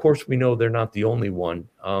 but of course we know they're not the only one.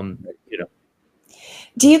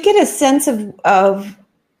 Do you get a sense of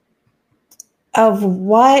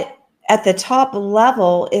what at the top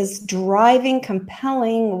level is driving,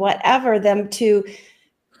 compelling, whatever, them to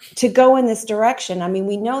go in this direction? I mean,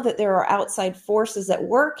 we know that there are outside forces at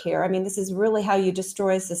work here. I mean, this is really how you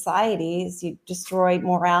destroy societies. You destroy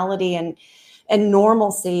morality and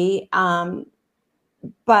normalcy.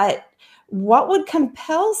 But what would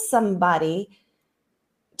compel somebody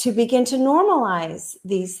to begin to normalize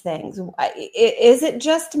these things? Is it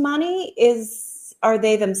just money? Are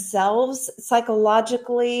they themselves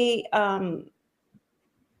psychologically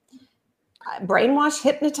brainwashed,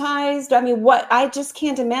 hypnotized? I mean, I just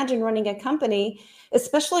can't imagine running a company,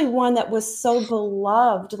 especially one that was so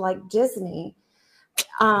beloved like Disney.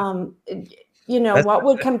 What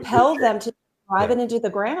would compel them to drive it into the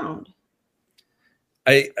ground?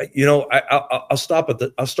 I'll start at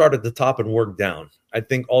the top and work down. I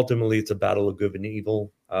think ultimately it's a battle of good and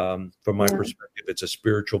evil. From my perspective, it's a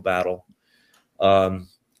spiritual battle.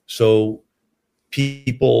 So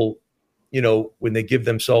people, when they give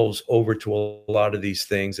themselves over to a lot of these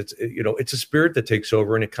things, it's a spirit that takes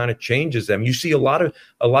over, and it kind of changes them. You see a lot of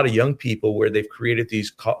young people where they've created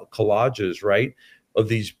these collages, right, of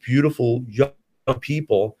these beautiful young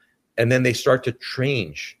people, and then they start to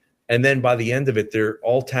change. And then by the end of it, they're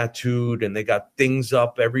all tattooed and they got things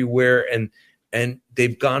up everywhere. And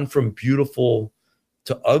they've gone from beautiful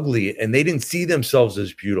to ugly, and they didn't see themselves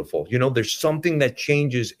as beautiful. You know, there's something that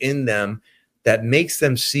changes in them that makes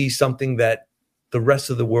them see something that the rest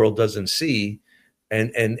of the world doesn't see.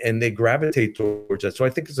 And they gravitate towards that. So I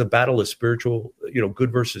think it's a battle of spiritual,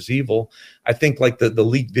 good versus evil. I think like the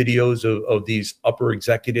leaked videos of these upper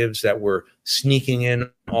executives that were sneaking in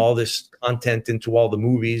all this content into all the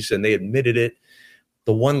movies, and they admitted it.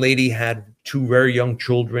 The one lady had 2 very young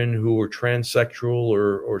children who were transsexual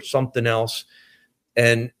or something else.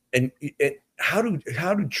 And how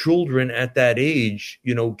do children at that age,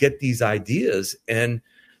 get these ideas? And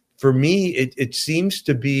for me, it seems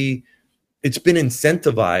to be, it's been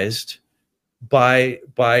incentivized by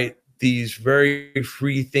these very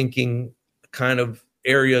free thinking kind of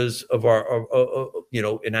areas of our,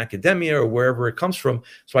 in academia or wherever it comes from.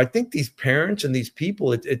 So I think these parents and these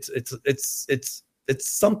people, it's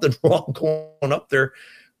something wrong going up there,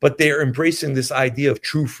 but they are embracing this idea of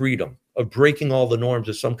true freedom, of breaking all the norms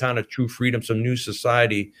of some kind of true freedom, some new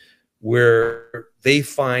society where they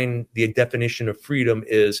find the definition of freedom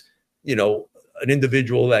is, an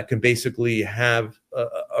individual that can basically have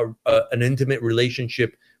an intimate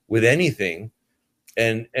relationship with anything.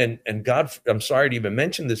 And God, I'm sorry to even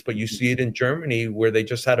mention this, but you see it in Germany where they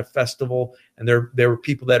just had a festival, and there were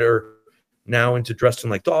people that are now into dressing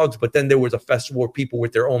like dogs, but then there was a festival where people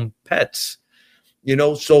with their own pets,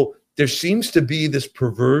 so there seems to be this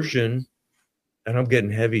perversion, and I'm getting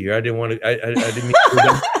heavy here. I didn't mean to go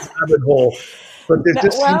down the rabbit hole, but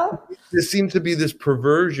there seems to be this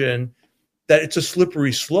perversion that it's a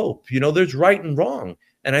slippery slope. There's right and wrong.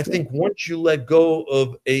 And I think once you let go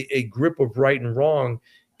of a grip of right and wrong,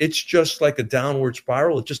 it's just like a downward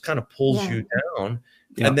spiral. It just kind of pulls you down,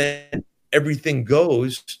 and then everything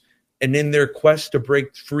goes. And in their quest to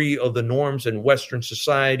break free of the norms in Western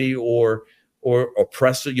society or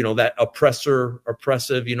oppressive, that oppressive,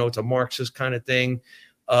 it's a Marxist kind of thing.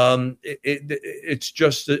 It's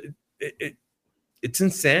just, it's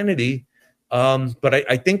insanity. But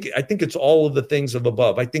I think it's all of the things of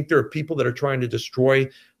above. I think there are people that are trying to destroy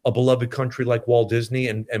a beloved country like Walt Disney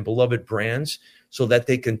and beloved brands so that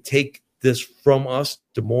they can take this from us,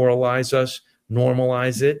 demoralize us,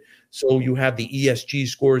 normalize it. So you have the ESG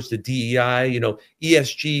scores, the DEI,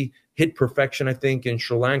 ESG hit perfection, I think, in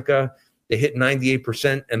Sri Lanka. They hit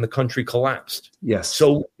 98% and the country collapsed. Yes.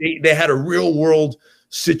 So they had a real world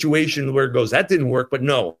situation where it goes, that didn't work, but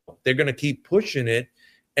no, they're going to keep pushing it.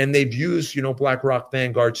 And they've used, BlackRock,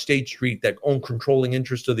 Vanguard, State Street that own controlling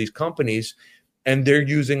interest of these companies. And they're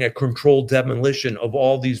using a controlled demolition of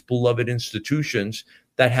all these beloved institutions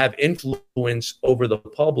that have influence over the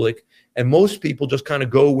public. And most people just kind of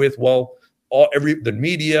go with, the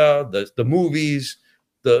media, the movies,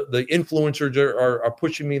 the influencers are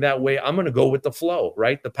pushing me that way. I'm going to go with the flow,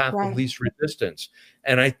 right? The path of least resistance.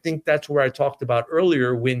 And I think that's where I talked about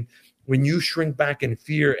earlier, when you shrink back in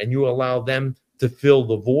fear and you allow them to fill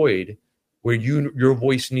the void where your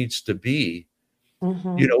voice needs to be,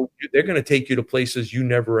 they're going to take you to places you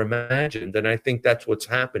never imagined. And I think that's what's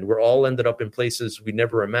happened. We're all ended up in places we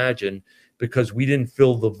never imagined because we didn't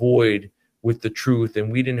fill the void with the truth,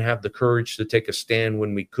 and we didn't have the courage to take a stand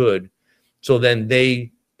when we could. So then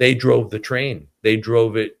they drove the train. They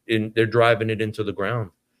drove it in. They're driving it into the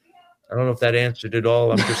ground. I don't know if that answered it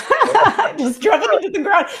all. I'm just just drove it into the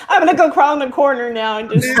ground. I'm going to go crawl in the corner now and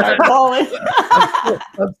just start bawling.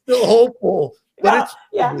 I'm still hopeful. But it's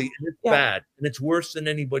ugly and it's bad, and it's worse than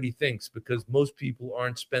anybody thinks because most people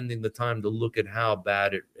aren't spending the time to look at how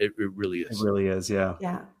bad it really is. It really is, yeah.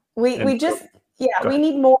 Yeah, we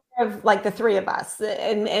need more of like the three of us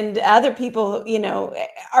and other people.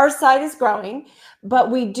 Our side is growing, but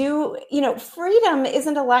we do. Freedom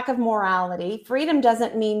isn't a lack of morality. Freedom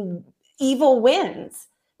doesn't mean evil wins,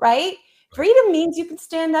 right? Freedom means you can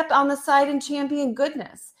stand up on the side and champion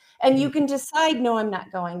goodness. And you can decide, no, I'm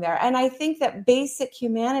not going there. And I think that basic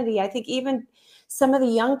humanity, I think even some of the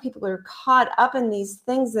young people are caught up in these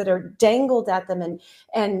things that are dangled at them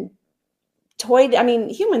and toyed. I mean,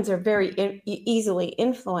 humans are very easily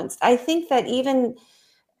influenced. I think that even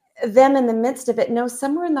them in the midst of it know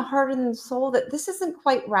somewhere in the heart and the soul that this isn't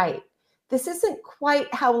quite right. This isn't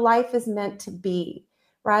quite how life is meant to be,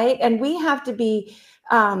 right? And we have to be,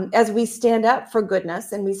 as we stand up for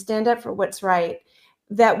goodness and we stand up for what's right,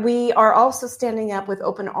 that we are also standing up with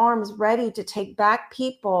open arms, ready to take back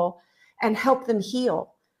people and help them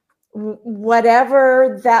heal,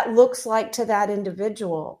 whatever that looks like to that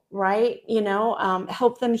individual, right?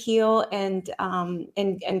 Help them heal and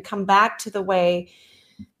come back to the way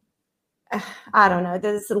I don't know,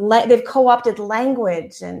 they've co-opted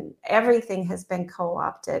language, and everything has been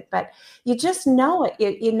co-opted, but you just know it.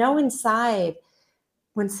 You know inside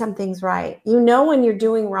when something's right. You know when you're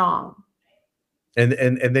doing wrong. And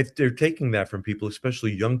they're taking that from people,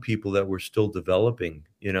 especially young people that were still developing.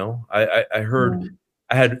 You know, I heard,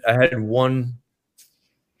 I had one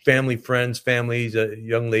family, a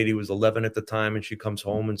young lady was 11 at the time, and she comes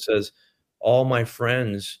home and says, all my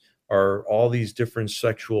friends are all these different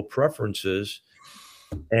sexual preferences.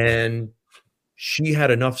 And she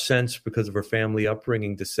had enough sense because of her family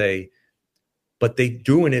upbringing to say, but they're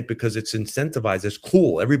doing it because it's incentivized. It's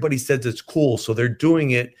cool. Everybody says it's cool, so they're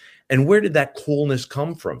doing it. And where did that coolness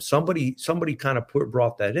come from? Somebody kind of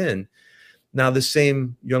brought that in. Now, the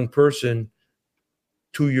same young person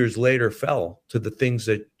 2 years later fell to the things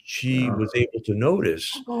that she was able to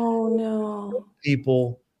notice. Oh, no.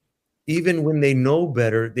 People, even when they know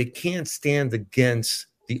better, they can't stand against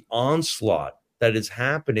the onslaught that is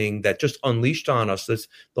happening, that just unleashed on us.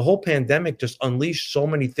 The whole pandemic just unleashed so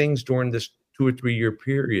many things during this 2 or 3 year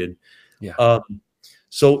period. Yeah.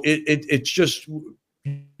 So it's just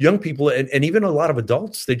young people and even a lot of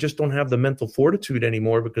adults, they just don't have the mental fortitude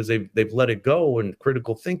anymore because they've let it go. And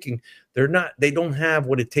critical thinking, they don't have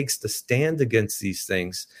what it takes to stand against these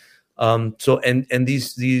things. So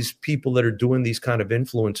these people that are doing these kind of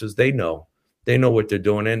influences, they know what they're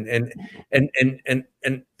doing, and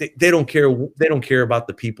they don't care. They don't care about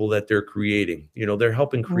the people that they're creating. You know, they're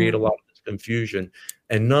helping create a lot of this confusion,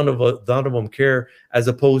 and none of them care. As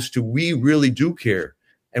opposed to, we really do care,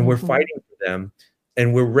 and we're fighting for them,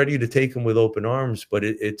 and we're ready to take them with open arms. But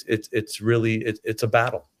it's really a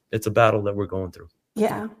battle. It's a battle that we're going through.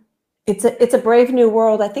 Yeah. It's a Brave New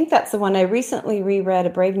World. I think that's the one I recently reread, A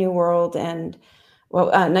Brave New World, and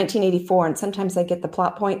 1984. And sometimes I get the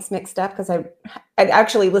plot points mixed up because I'd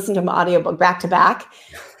actually listened to my audiobook back to back.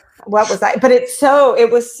 What was I? But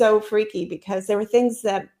it was so freaky because there were things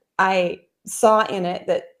that I saw in it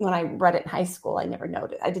that when I read it in high school, I never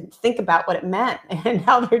noted. I didn't think about what it meant and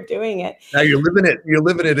how they're doing it. Now you're living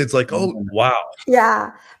it. It's like, oh, wow.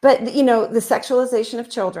 Yeah. But, you know, the sexualization of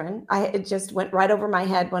children, it just went right over my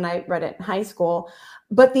head when I read it in high school.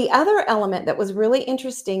 But the other element that was really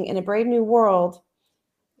interesting in A Brave New World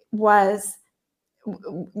was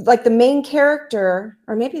like the main character,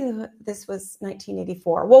 or maybe this was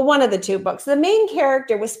 1984. Well, one of the two books, the main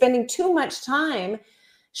character was spending too much time,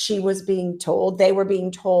 they were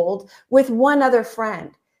being told, with one other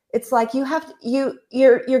friend. It's like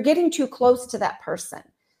you're getting too close to that person.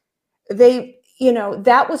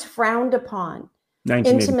 That was frowned upon.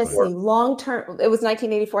 Intimacy, long-term, it was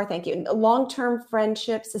 1984, thank you. Long-term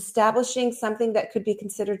friendships, establishing something that could be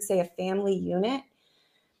considered, say, a family unit,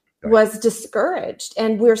 was discouraged.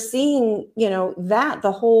 And we're seeing, that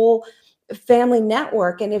the whole family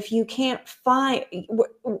network. And if you can't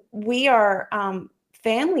we are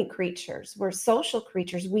family creatures, we're social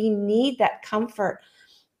creatures. We need that comfort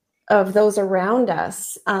of those around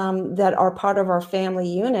us that are part of our family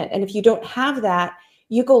unit. And if you don't have that,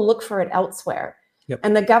 you go look for it elsewhere. Yep.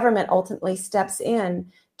 And the government ultimately steps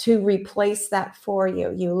in to replace that for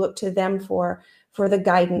you. You look to them for the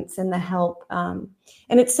guidance and the help. And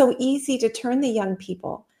it's so easy to turn the young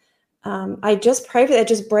people. I just pray for that. It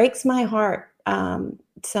just breaks my heart.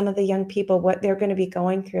 Some of the young people, what they're going to be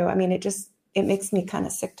going through. I mean, it makes me kind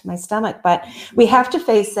of sick to my stomach, but we have to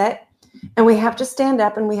face it, and we have to stand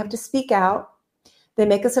up, and we have to speak out. They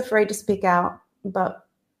make us afraid to speak out, but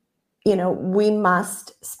we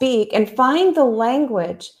must speak and find the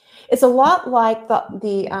language. It's a lot like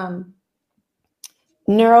the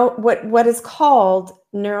what is called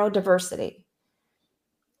neurodiversity.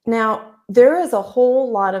 Now, there is a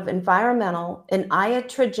whole lot of environmental and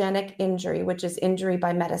iatrogenic injury, which is injury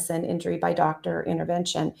by medicine, injury by doctor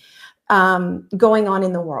intervention, going on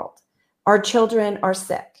in the world. Our children are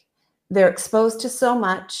sick. They're exposed to so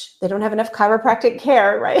much. They don't have enough chiropractic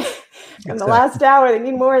care, right? In the last hour, they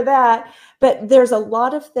need more of that. But there's a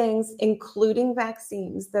lot of things, including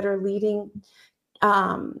vaccines, that are leading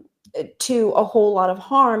to a whole lot of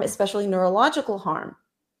harm, especially neurological harm.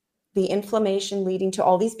 The inflammation leading to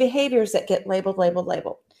all these behaviors that get labeled.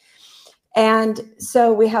 And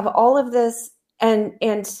so we have all of this,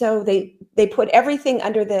 and so they put everything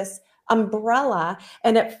under this umbrella.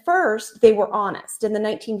 And at first they were honest. In the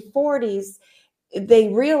 1940s, they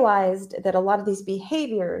realized that a lot of these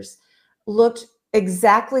behaviors looked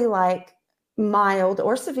exactly like mild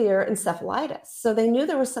or severe encephalitis. So they knew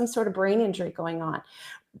there was some sort of brain injury going on.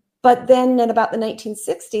 But then in about the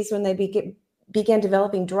 1960s, when they began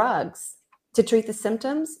developing drugs to treat the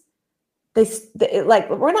symptoms, they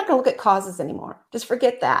we're not going to look at causes anymore. Just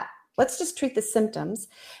forget that. Let's just treat the symptoms.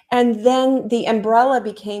 And then the umbrella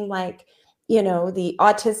became like, the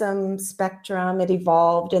autism spectrum. It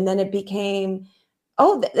evolved, and then it became,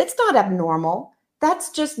 it's not abnormal.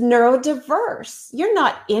 That's just neurodiverse. You're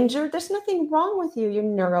not injured. There's nothing wrong with you. You're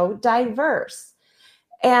neurodiverse.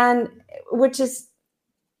 And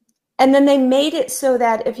then they made it so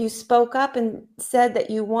that if you spoke up and said that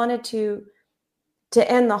you wanted to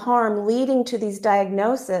end the harm leading to these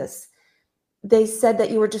diagnoses, they said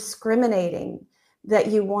that you were discriminating, that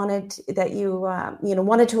you wanted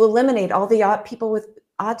to eliminate all the people with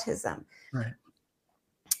autism. Right.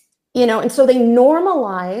 And so they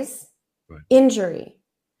normalize injury.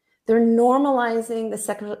 They're normalizing the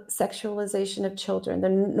sexualization of children. They're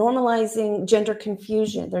normalizing gender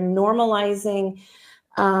confusion. They're normalizing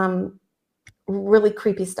really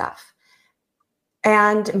creepy stuff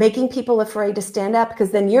and making people afraid to stand up,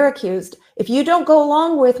 because then you're accused. If you don't go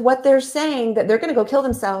along with what they're saying, that they're going to go kill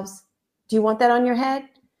themselves. Do you want that on your head?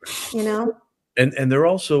 And they're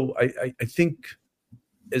also, I think,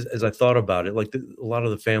 as I thought about it, like a lot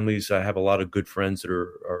of the families, I have a lot of good friends that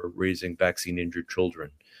are raising vaccine injured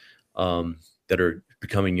children that are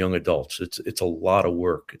becoming young adults. It's a lot of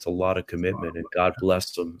work. It's a lot of commitment, and God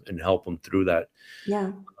bless them and help them through that.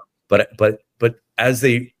 Yeah. But as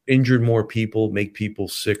they injure more people, make people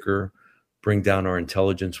sicker, bring down our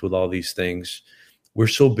intelligence with all these things, we're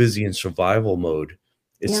so busy in survival mode.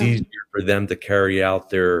 It's easier for them to carry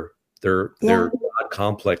out their God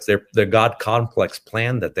complex, their God complex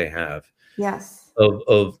plan that they have. Yes.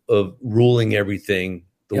 Of ruling everything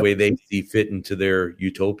the way they see fit into their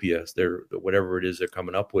utopias, their whatever it is they're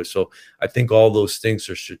coming up with. So I think all those things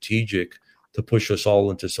are strategic to push us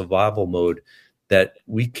all into survival mode, that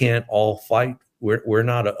we can't all fight. We're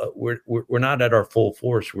not at our full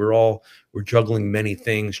force. We're juggling many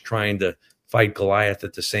things, trying to fight Goliath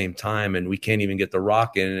at the same time, and we can't even get the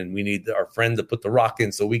rock in, and we need our friend to put the rock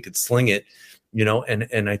in so we could sling it,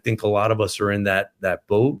 and I think a lot of us are in that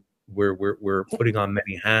boat where we're putting on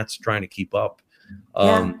many hats trying to keep up.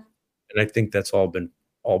 And I think that's all been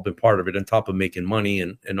part of it, on top of making money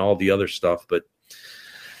and all the other stuff. But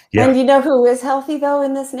and you know who is healthy though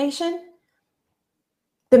in this nation?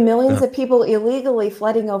 The millions of people illegally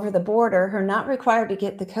flooding over the border who are not required to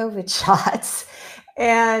get the COVID shots.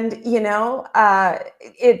 And,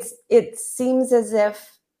 it seems as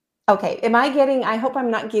if, okay, I hope I'm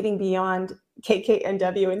not getting beyond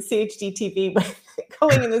KKNW and CHD-TV with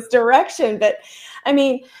going in this direction. But I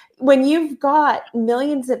mean, when you've got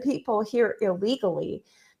millions of people here illegally,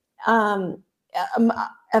 a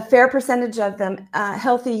fair percentage of them,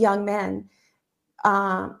 healthy young men,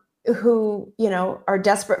 who, are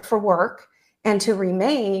desperate for work and to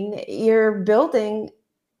remain, you're building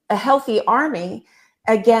a healthy army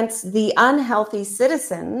against the unhealthy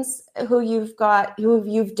citizens who you've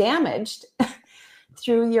damaged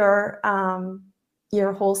through your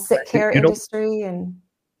whole sick care industry.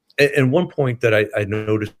 And one point that I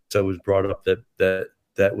noticed I was brought up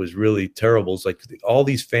that was really terrible is like all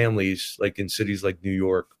these families, like in cities like New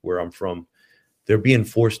York, where I'm from, they're being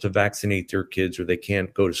forced to vaccinate their kids or they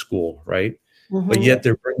can't go to school, right? Mm-hmm. But yet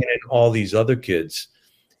they're bringing in all these other kids,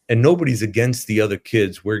 and nobody's against the other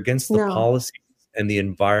kids. We're against the policy and the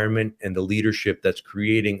environment and the leadership that's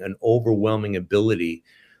creating an overwhelming ability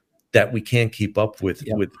that we can't keep up with.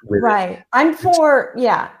 Right. I'm for,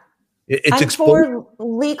 I'm for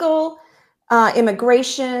legal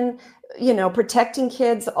immigration, protecting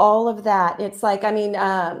kids, all of that. It's like, I mean,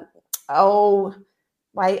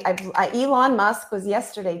 Elon Musk was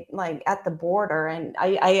yesterday like at the border, and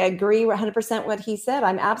I agree 100% what he said.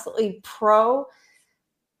 I'm absolutely pro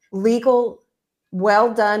legal,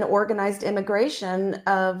 well done, organized immigration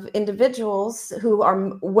of individuals who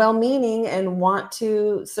are well-meaning and want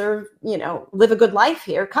to serve, live a good life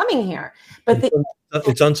here, coming here. But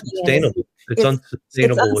it's unsustainable. It's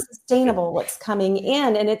unsustainable what's coming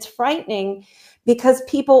in, and it's frightening because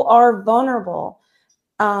people are vulnerable.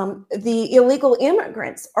 The illegal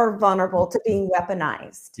immigrants are vulnerable to being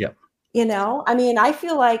weaponized. Yeah. I mean, I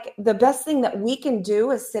feel like the best thing that we can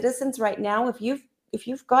do as citizens right now, if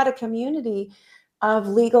you've got a community of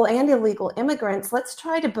legal and illegal immigrants, let's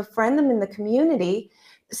try to befriend them in the community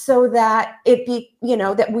so that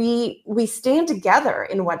that we stand together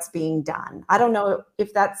in what's being done. I don't know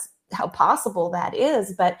if that's how possible that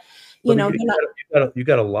is, but you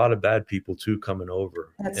got a lot of bad people too coming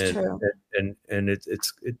over. That's true. And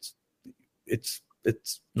it's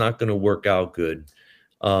not going to work out good.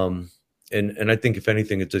 And I think if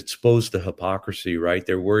anything, it's exposed to hypocrisy, right?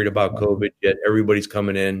 They're worried about COVID, yet everybody's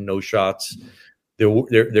coming in, no shots.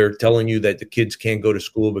 They're telling you that the kids can't go to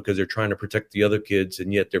school because they're trying to protect the other kids,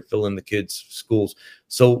 and yet they're filling the kids' schools.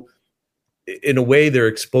 So in a way, they're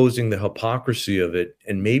exposing the hypocrisy of it,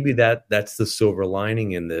 and maybe that's the silver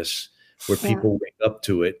lining in this, where people wake up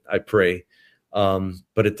to it. I pray,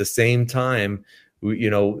 but at the same time,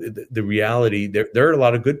 the reality, there are a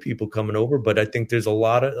lot of good people coming over, but I think there's a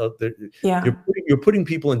lot of you're putting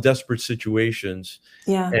people in desperate situations.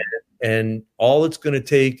 Yeah. And all it's going to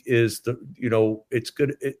take is the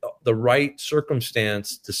right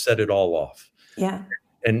circumstance to set it all off. Yeah.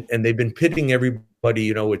 And they've been pitting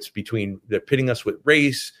everybody, they're pitting us with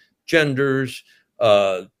race, genders,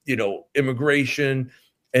 immigration,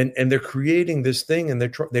 and they're creating this thing, and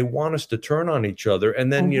they want us to turn on each other.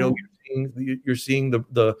 And then, you're seeing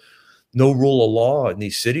the no rule of law in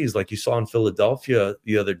these cities, like you saw in Philadelphia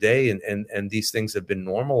the other day, and these things have been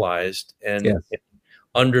normalized and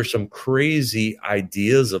under some crazy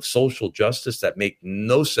ideas of social justice that make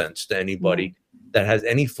no sense to anybody that has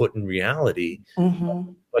any foot in reality.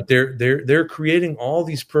 But they're creating all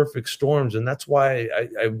these perfect storms, and that's why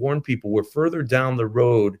I warn people, we're further down the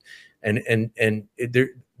road, and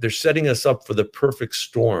they're setting us up for the perfect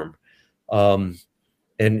storm.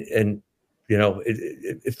 It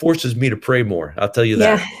forces me to pray more. I'll tell you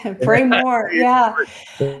that. Yeah, pray more. Yeah,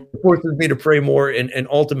 it forces me to pray more, and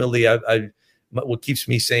ultimately, what keeps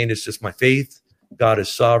me sane is just my faith. God is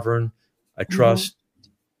sovereign. I trust,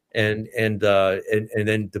 and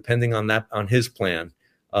then depending on His plan,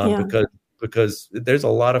 because there's a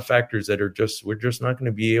lot of factors that we're just not going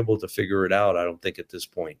to be able to figure it out. I don't think at this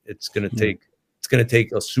point. It's going to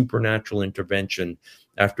take a supernatural intervention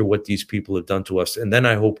after what these people have done to us, and then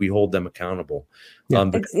I hope we hold them accountable.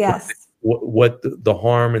 Yes. What the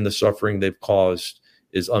harm and the suffering they've caused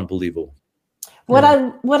is unbelievable. What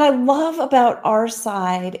I love about our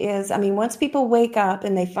side is, once people wake up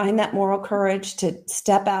and they find that moral courage to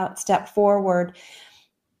step out, step forward,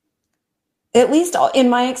 at least in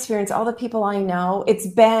my experience, all the people I know, it's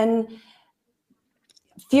been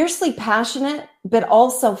fiercely passionate, but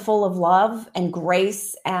also full of love and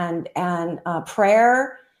grace and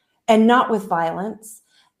prayer, and not with violence.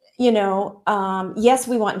 Yes,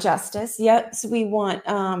 we want justice. Yes, we want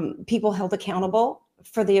people held accountable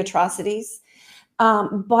for the atrocities.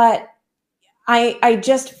 But I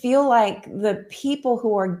just feel like the people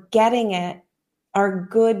who are getting it are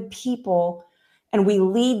good people, and we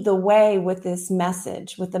lead the way with this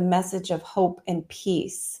message, with the message of hope and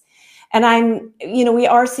peace. And we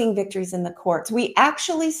are seeing victories in the courts. We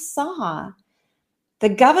actually saw the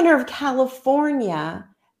governor of California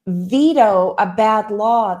veto a bad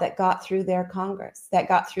law that got through their Congress, that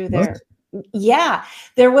got through their,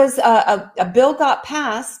 there was a bill got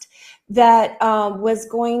passed that was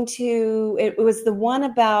going to, it was the one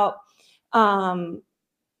about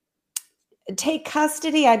take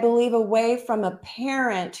custody, I believe, away from a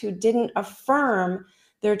parent who didn't affirm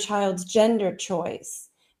their child's gender choice.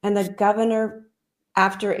 And the governor,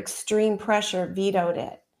 after extreme pressure, vetoed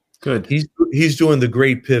it. Good. He's doing the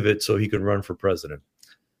great pivot so he can run for president.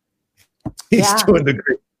 He's doing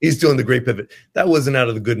the great pivot. That wasn't out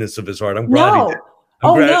of the goodness of his heart. I'm glad he did.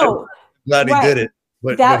 I'm glad he did it.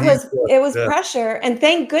 But it was pressure, and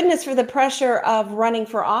thank goodness for the pressure of running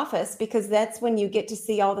for office, because that's when you get to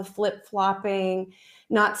see all the flip-flopping,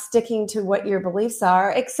 not sticking to what your beliefs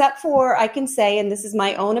are, except for, I can say, and this is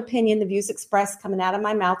my own opinion, the views expressed coming out of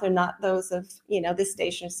my mouth are not those of, this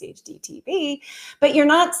station of CHD-TV, but you're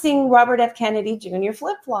not seeing Robert F. Kennedy Jr.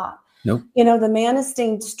 flip-flop. Nope. The man is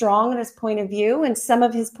staying strong in his point of view, and some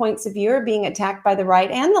of his points of view are being attacked by the right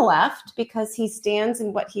and the left because he stands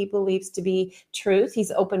in what he believes to be truth. He's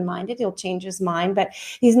open-minded. He'll change his mind, but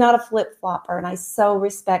he's not a flip-flopper, and I so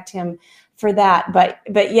respect him for that. But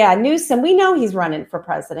yeah, Newsom, we know he's running for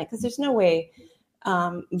president because there's no way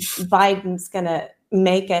Biden's going to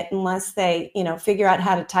make it unless they, figure out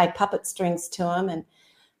how to tie puppet strings to him. And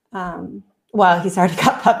he's already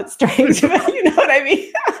got puppet strings, but you know what I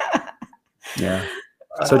mean? Yeah.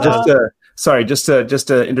 So just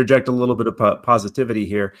to interject a little bit of positivity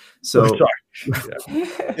here. So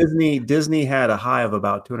Disney had a high of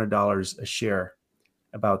about $200 a share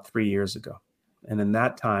about 3 years ago. And in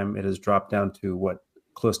that time, it has dropped down to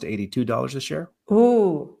close to $82 a share.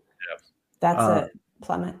 Ooh, that's a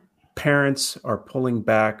plummet. Parents are pulling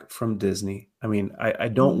back from Disney. I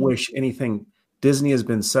don't wish anything. Disney has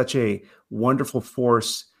been such a wonderful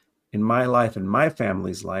force in my life and my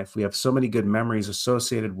family's life. We have so many good memories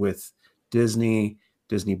associated with Disney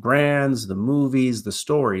brands, the movies, the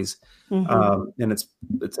stories, and it's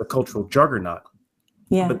a cultural juggernaut.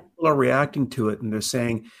 Yeah. But people are reacting to it, and they're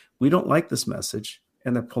saying, we don't like this message,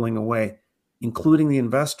 and they're pulling away, including the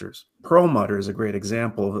investors. Perlmutter is a great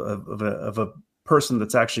example of a person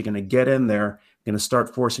that's actually going to get in there, going to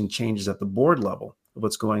start forcing changes at the board level. of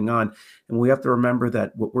what's going on. And we have to remember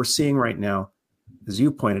that what we're seeing right now, as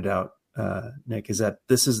you pointed out, Nick, is that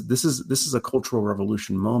this is a cultural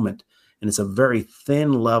revolution moment, and it's a very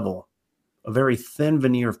thin level, a very thin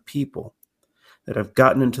veneer of people that have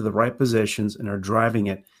gotten into the right positions and are driving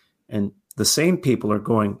it. And the same people are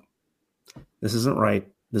going, this isn't right.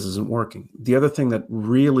 This isn't working. The other thing that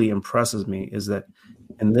really impresses me is that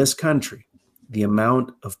in this country, the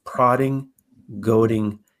amount of prodding,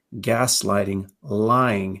 goading, gaslighting,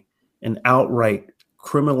 lying, and outright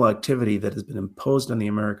criminal activity that has been imposed on the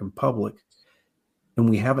American public, and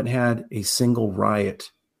we haven't had a single riot,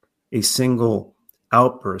 a single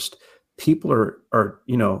outburst. People are,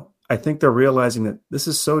 I think they're realizing that this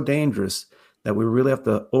is so dangerous that we really have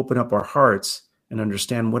to open up our hearts and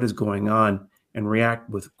understand what is going on and react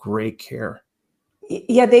with great care.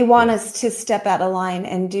 Yeah, they want us to step out of line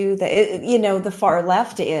and do the far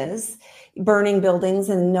left is burning buildings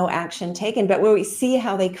and no action taken. But where we see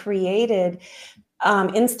how they created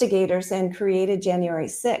instigators and created January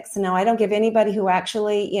 6th. Now, I don't give anybody who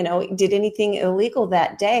actually, did anything illegal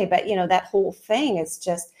that day, but, that whole thing is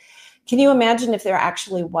just, can you imagine if there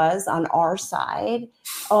actually was on our side?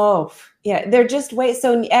 Oh, yeah, they're just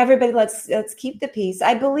so everybody, let's keep the peace.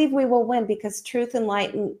 I believe we will win because truth and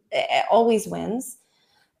light always wins.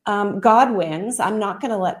 God wins. I'm not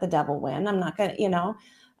going to let the devil win. I'm not going to,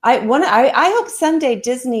 I hope someday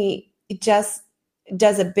Disney just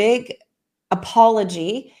does a big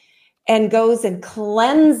apology and goes and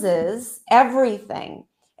cleanses everything,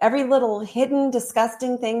 every little hidden,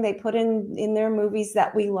 disgusting thing they put in their movies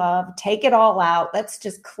that we love. Take it all out. Let's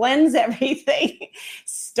just cleanse everything.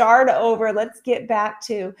 Start over. Let's get back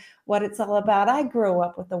to what it's all about. I grew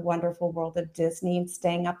up with the wonderful world of Disney and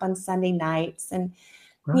staying up on Sunday nights. And,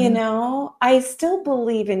 I still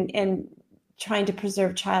believe in trying to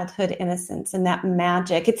preserve childhood innocence and that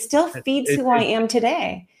magic. It still feeds who I am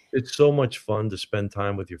today. It's so much fun to spend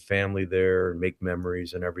time with your family there and make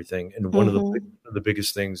memories and everything. And one of the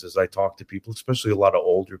biggest things is I talk to people, especially a lot of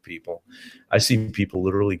older people. I see people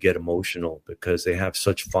literally get emotional because they have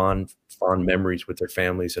such fond memories with their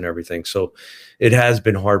families and everything. So it has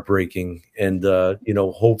been heartbreaking. And,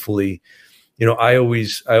 hopefully, I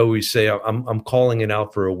always say I'm calling it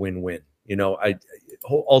out for a win-win. I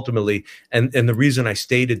ultimately, and the reason I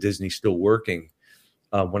stayed at Disney still working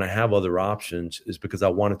when I have other options is because I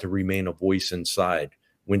wanted to remain a voice inside.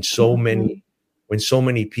 When so many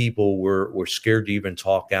people were scared to even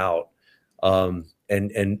talk out, and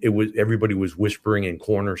it was everybody was whispering in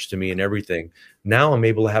corners to me and everything. Now I'm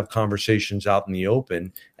able to have conversations out in the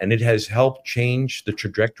open, and it has helped change the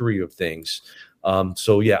trajectory of things.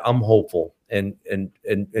 So yeah, I'm hopeful and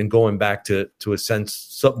going back to a sense,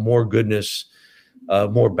 some more goodness,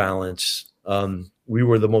 more balance. We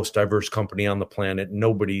were the most diverse company on the planet.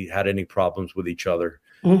 Nobody had any problems with each other.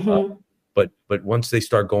 But once they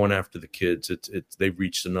start going after the kids, they've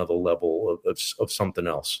reached another level of something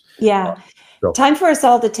else. Yeah. Time for us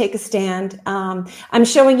all to take a stand. I'm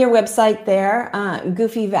showing your website there,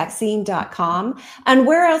 goofyvaccine.com. And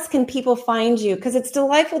where else can people find you? Because it's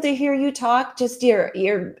delightful to hear you talk. Just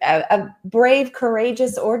you're a brave,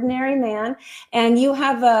 courageous, ordinary man. And you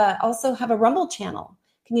also have a Rumble channel.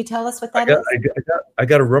 Can you tell us what that is? I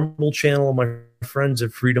got a Rumble channel. My friends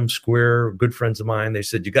at Freedom Square, good friends of mine, they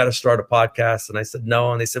said, you got to start a podcast. And I said,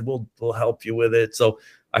 no. And they said, we'll help you with it. So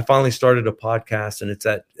I finally started a podcast, and it's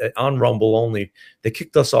on Rumble only. They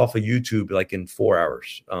kicked us off of YouTube like in 4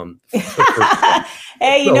 hours.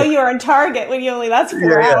 Hey, you're on target when you only last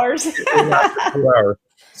 4 hours. 4 hours.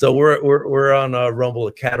 So we're on Rumble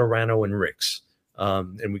at Catarano and Rick's.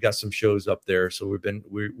 And we got some shows up there, so we've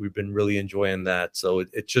been really enjoying that. So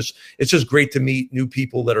it's just great to meet new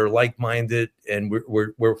people that are like-minded, and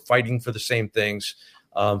we're fighting for the same things.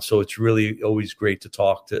 So it's really always great to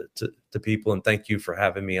talk to people. And thank you for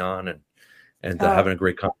having me on and having a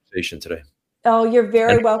great conversation today. Oh, you're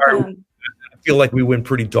very welcome. I feel like we went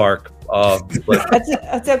pretty dark. But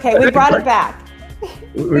that's okay. We brought it back.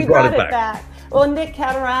 We brought it back. Well, Nick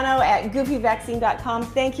Catarano at goofyvaccine.com.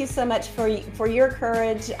 Thank you so much for your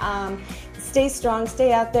courage. Stay strong,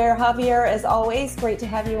 stay out there. Javier, as always, great to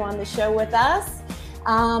have you on the show with us.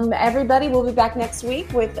 Everybody, we'll be back next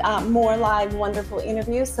week with more live, wonderful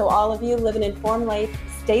interviews. So all of you live an informed life.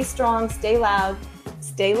 Stay strong, stay loud,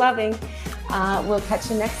 stay loving. We'll catch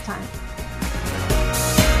you next time.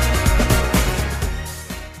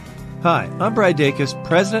 Hi, I'm Brad Dacus,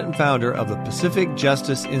 president and founder of the Pacific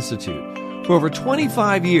Justice Institute. For over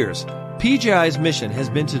 25 years, PJI's mission has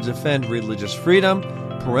been to defend religious freedom,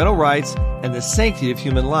 parental rights, and the sanctity of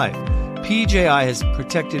human life. PJI has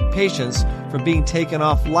protected patients from being taken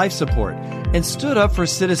off life support and stood up for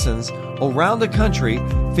citizens around the country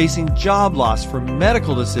facing job loss for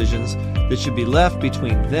medical decisions that should be left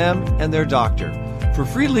between them and their doctor. For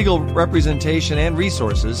free legal representation and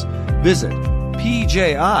resources, visit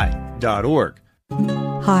pji.org.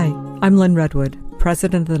 Hi, I'm Lynn Redwood,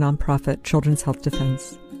 president of the nonprofit Children's Health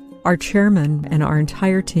Defense. Our chairman and our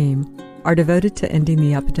entire team are devoted to ending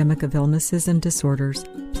the epidemic of illnesses and disorders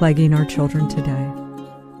plaguing our children today.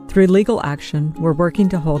 Through legal action, we're working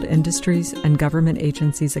to hold industries and government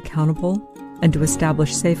agencies accountable and to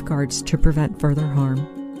establish safeguards to prevent further harm.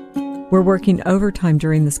 We're working overtime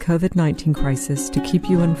during this COVID-19 crisis to keep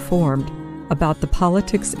you informed about the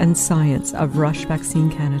politics and science of rush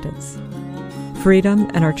vaccine candidates.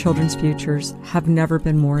 Freedom and our children's futures have never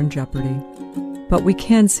been more in jeopardy. But we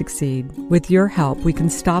can succeed. With your help, we can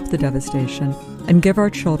stop the devastation and give our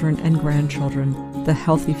children and grandchildren the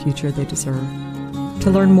healthy future they deserve. To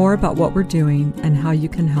learn more about what we're doing and how you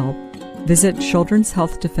can help, visit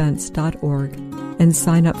childrenshealthdefense.org and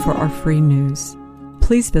sign up for our free news.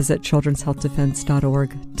 Please visit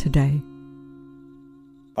childrenshealthdefense.org today.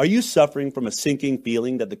 Are you suffering from a sinking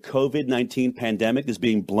feeling that the COVID-19 pandemic is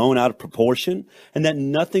being blown out of proportion and that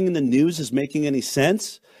nothing in the news is making any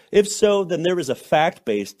sense? If so, then there is a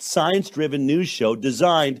fact-based, science-driven news show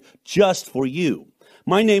designed just for you.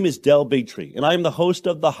 My name is Del Bigtree, and I am the host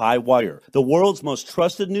of The High Wire, the world's most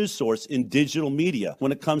trusted news source in digital media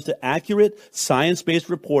when it comes to accurate, science-based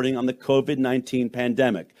reporting on the COVID-19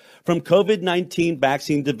 pandemic. From COVID-19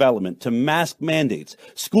 vaccine development to mask mandates,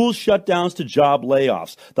 school shutdowns to job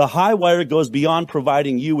layoffs, The High Wire goes beyond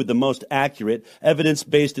providing you with the most accurate,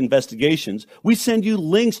 evidence-based investigations. We send you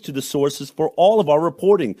links to the sources for all of our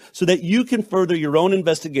reporting so that you can further your own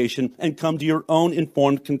investigation and come to your own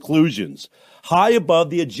informed conclusions. High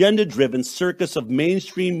above the agenda-driven circus of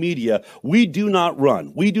mainstream media, we do not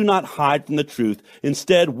run. We do not hide from the truth.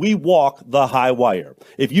 Instead, we walk the high wire.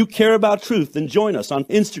 If you care about truth, then join us on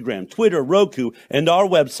Instagram, Twitter, Roku, and our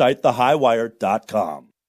website, thehighwire.com.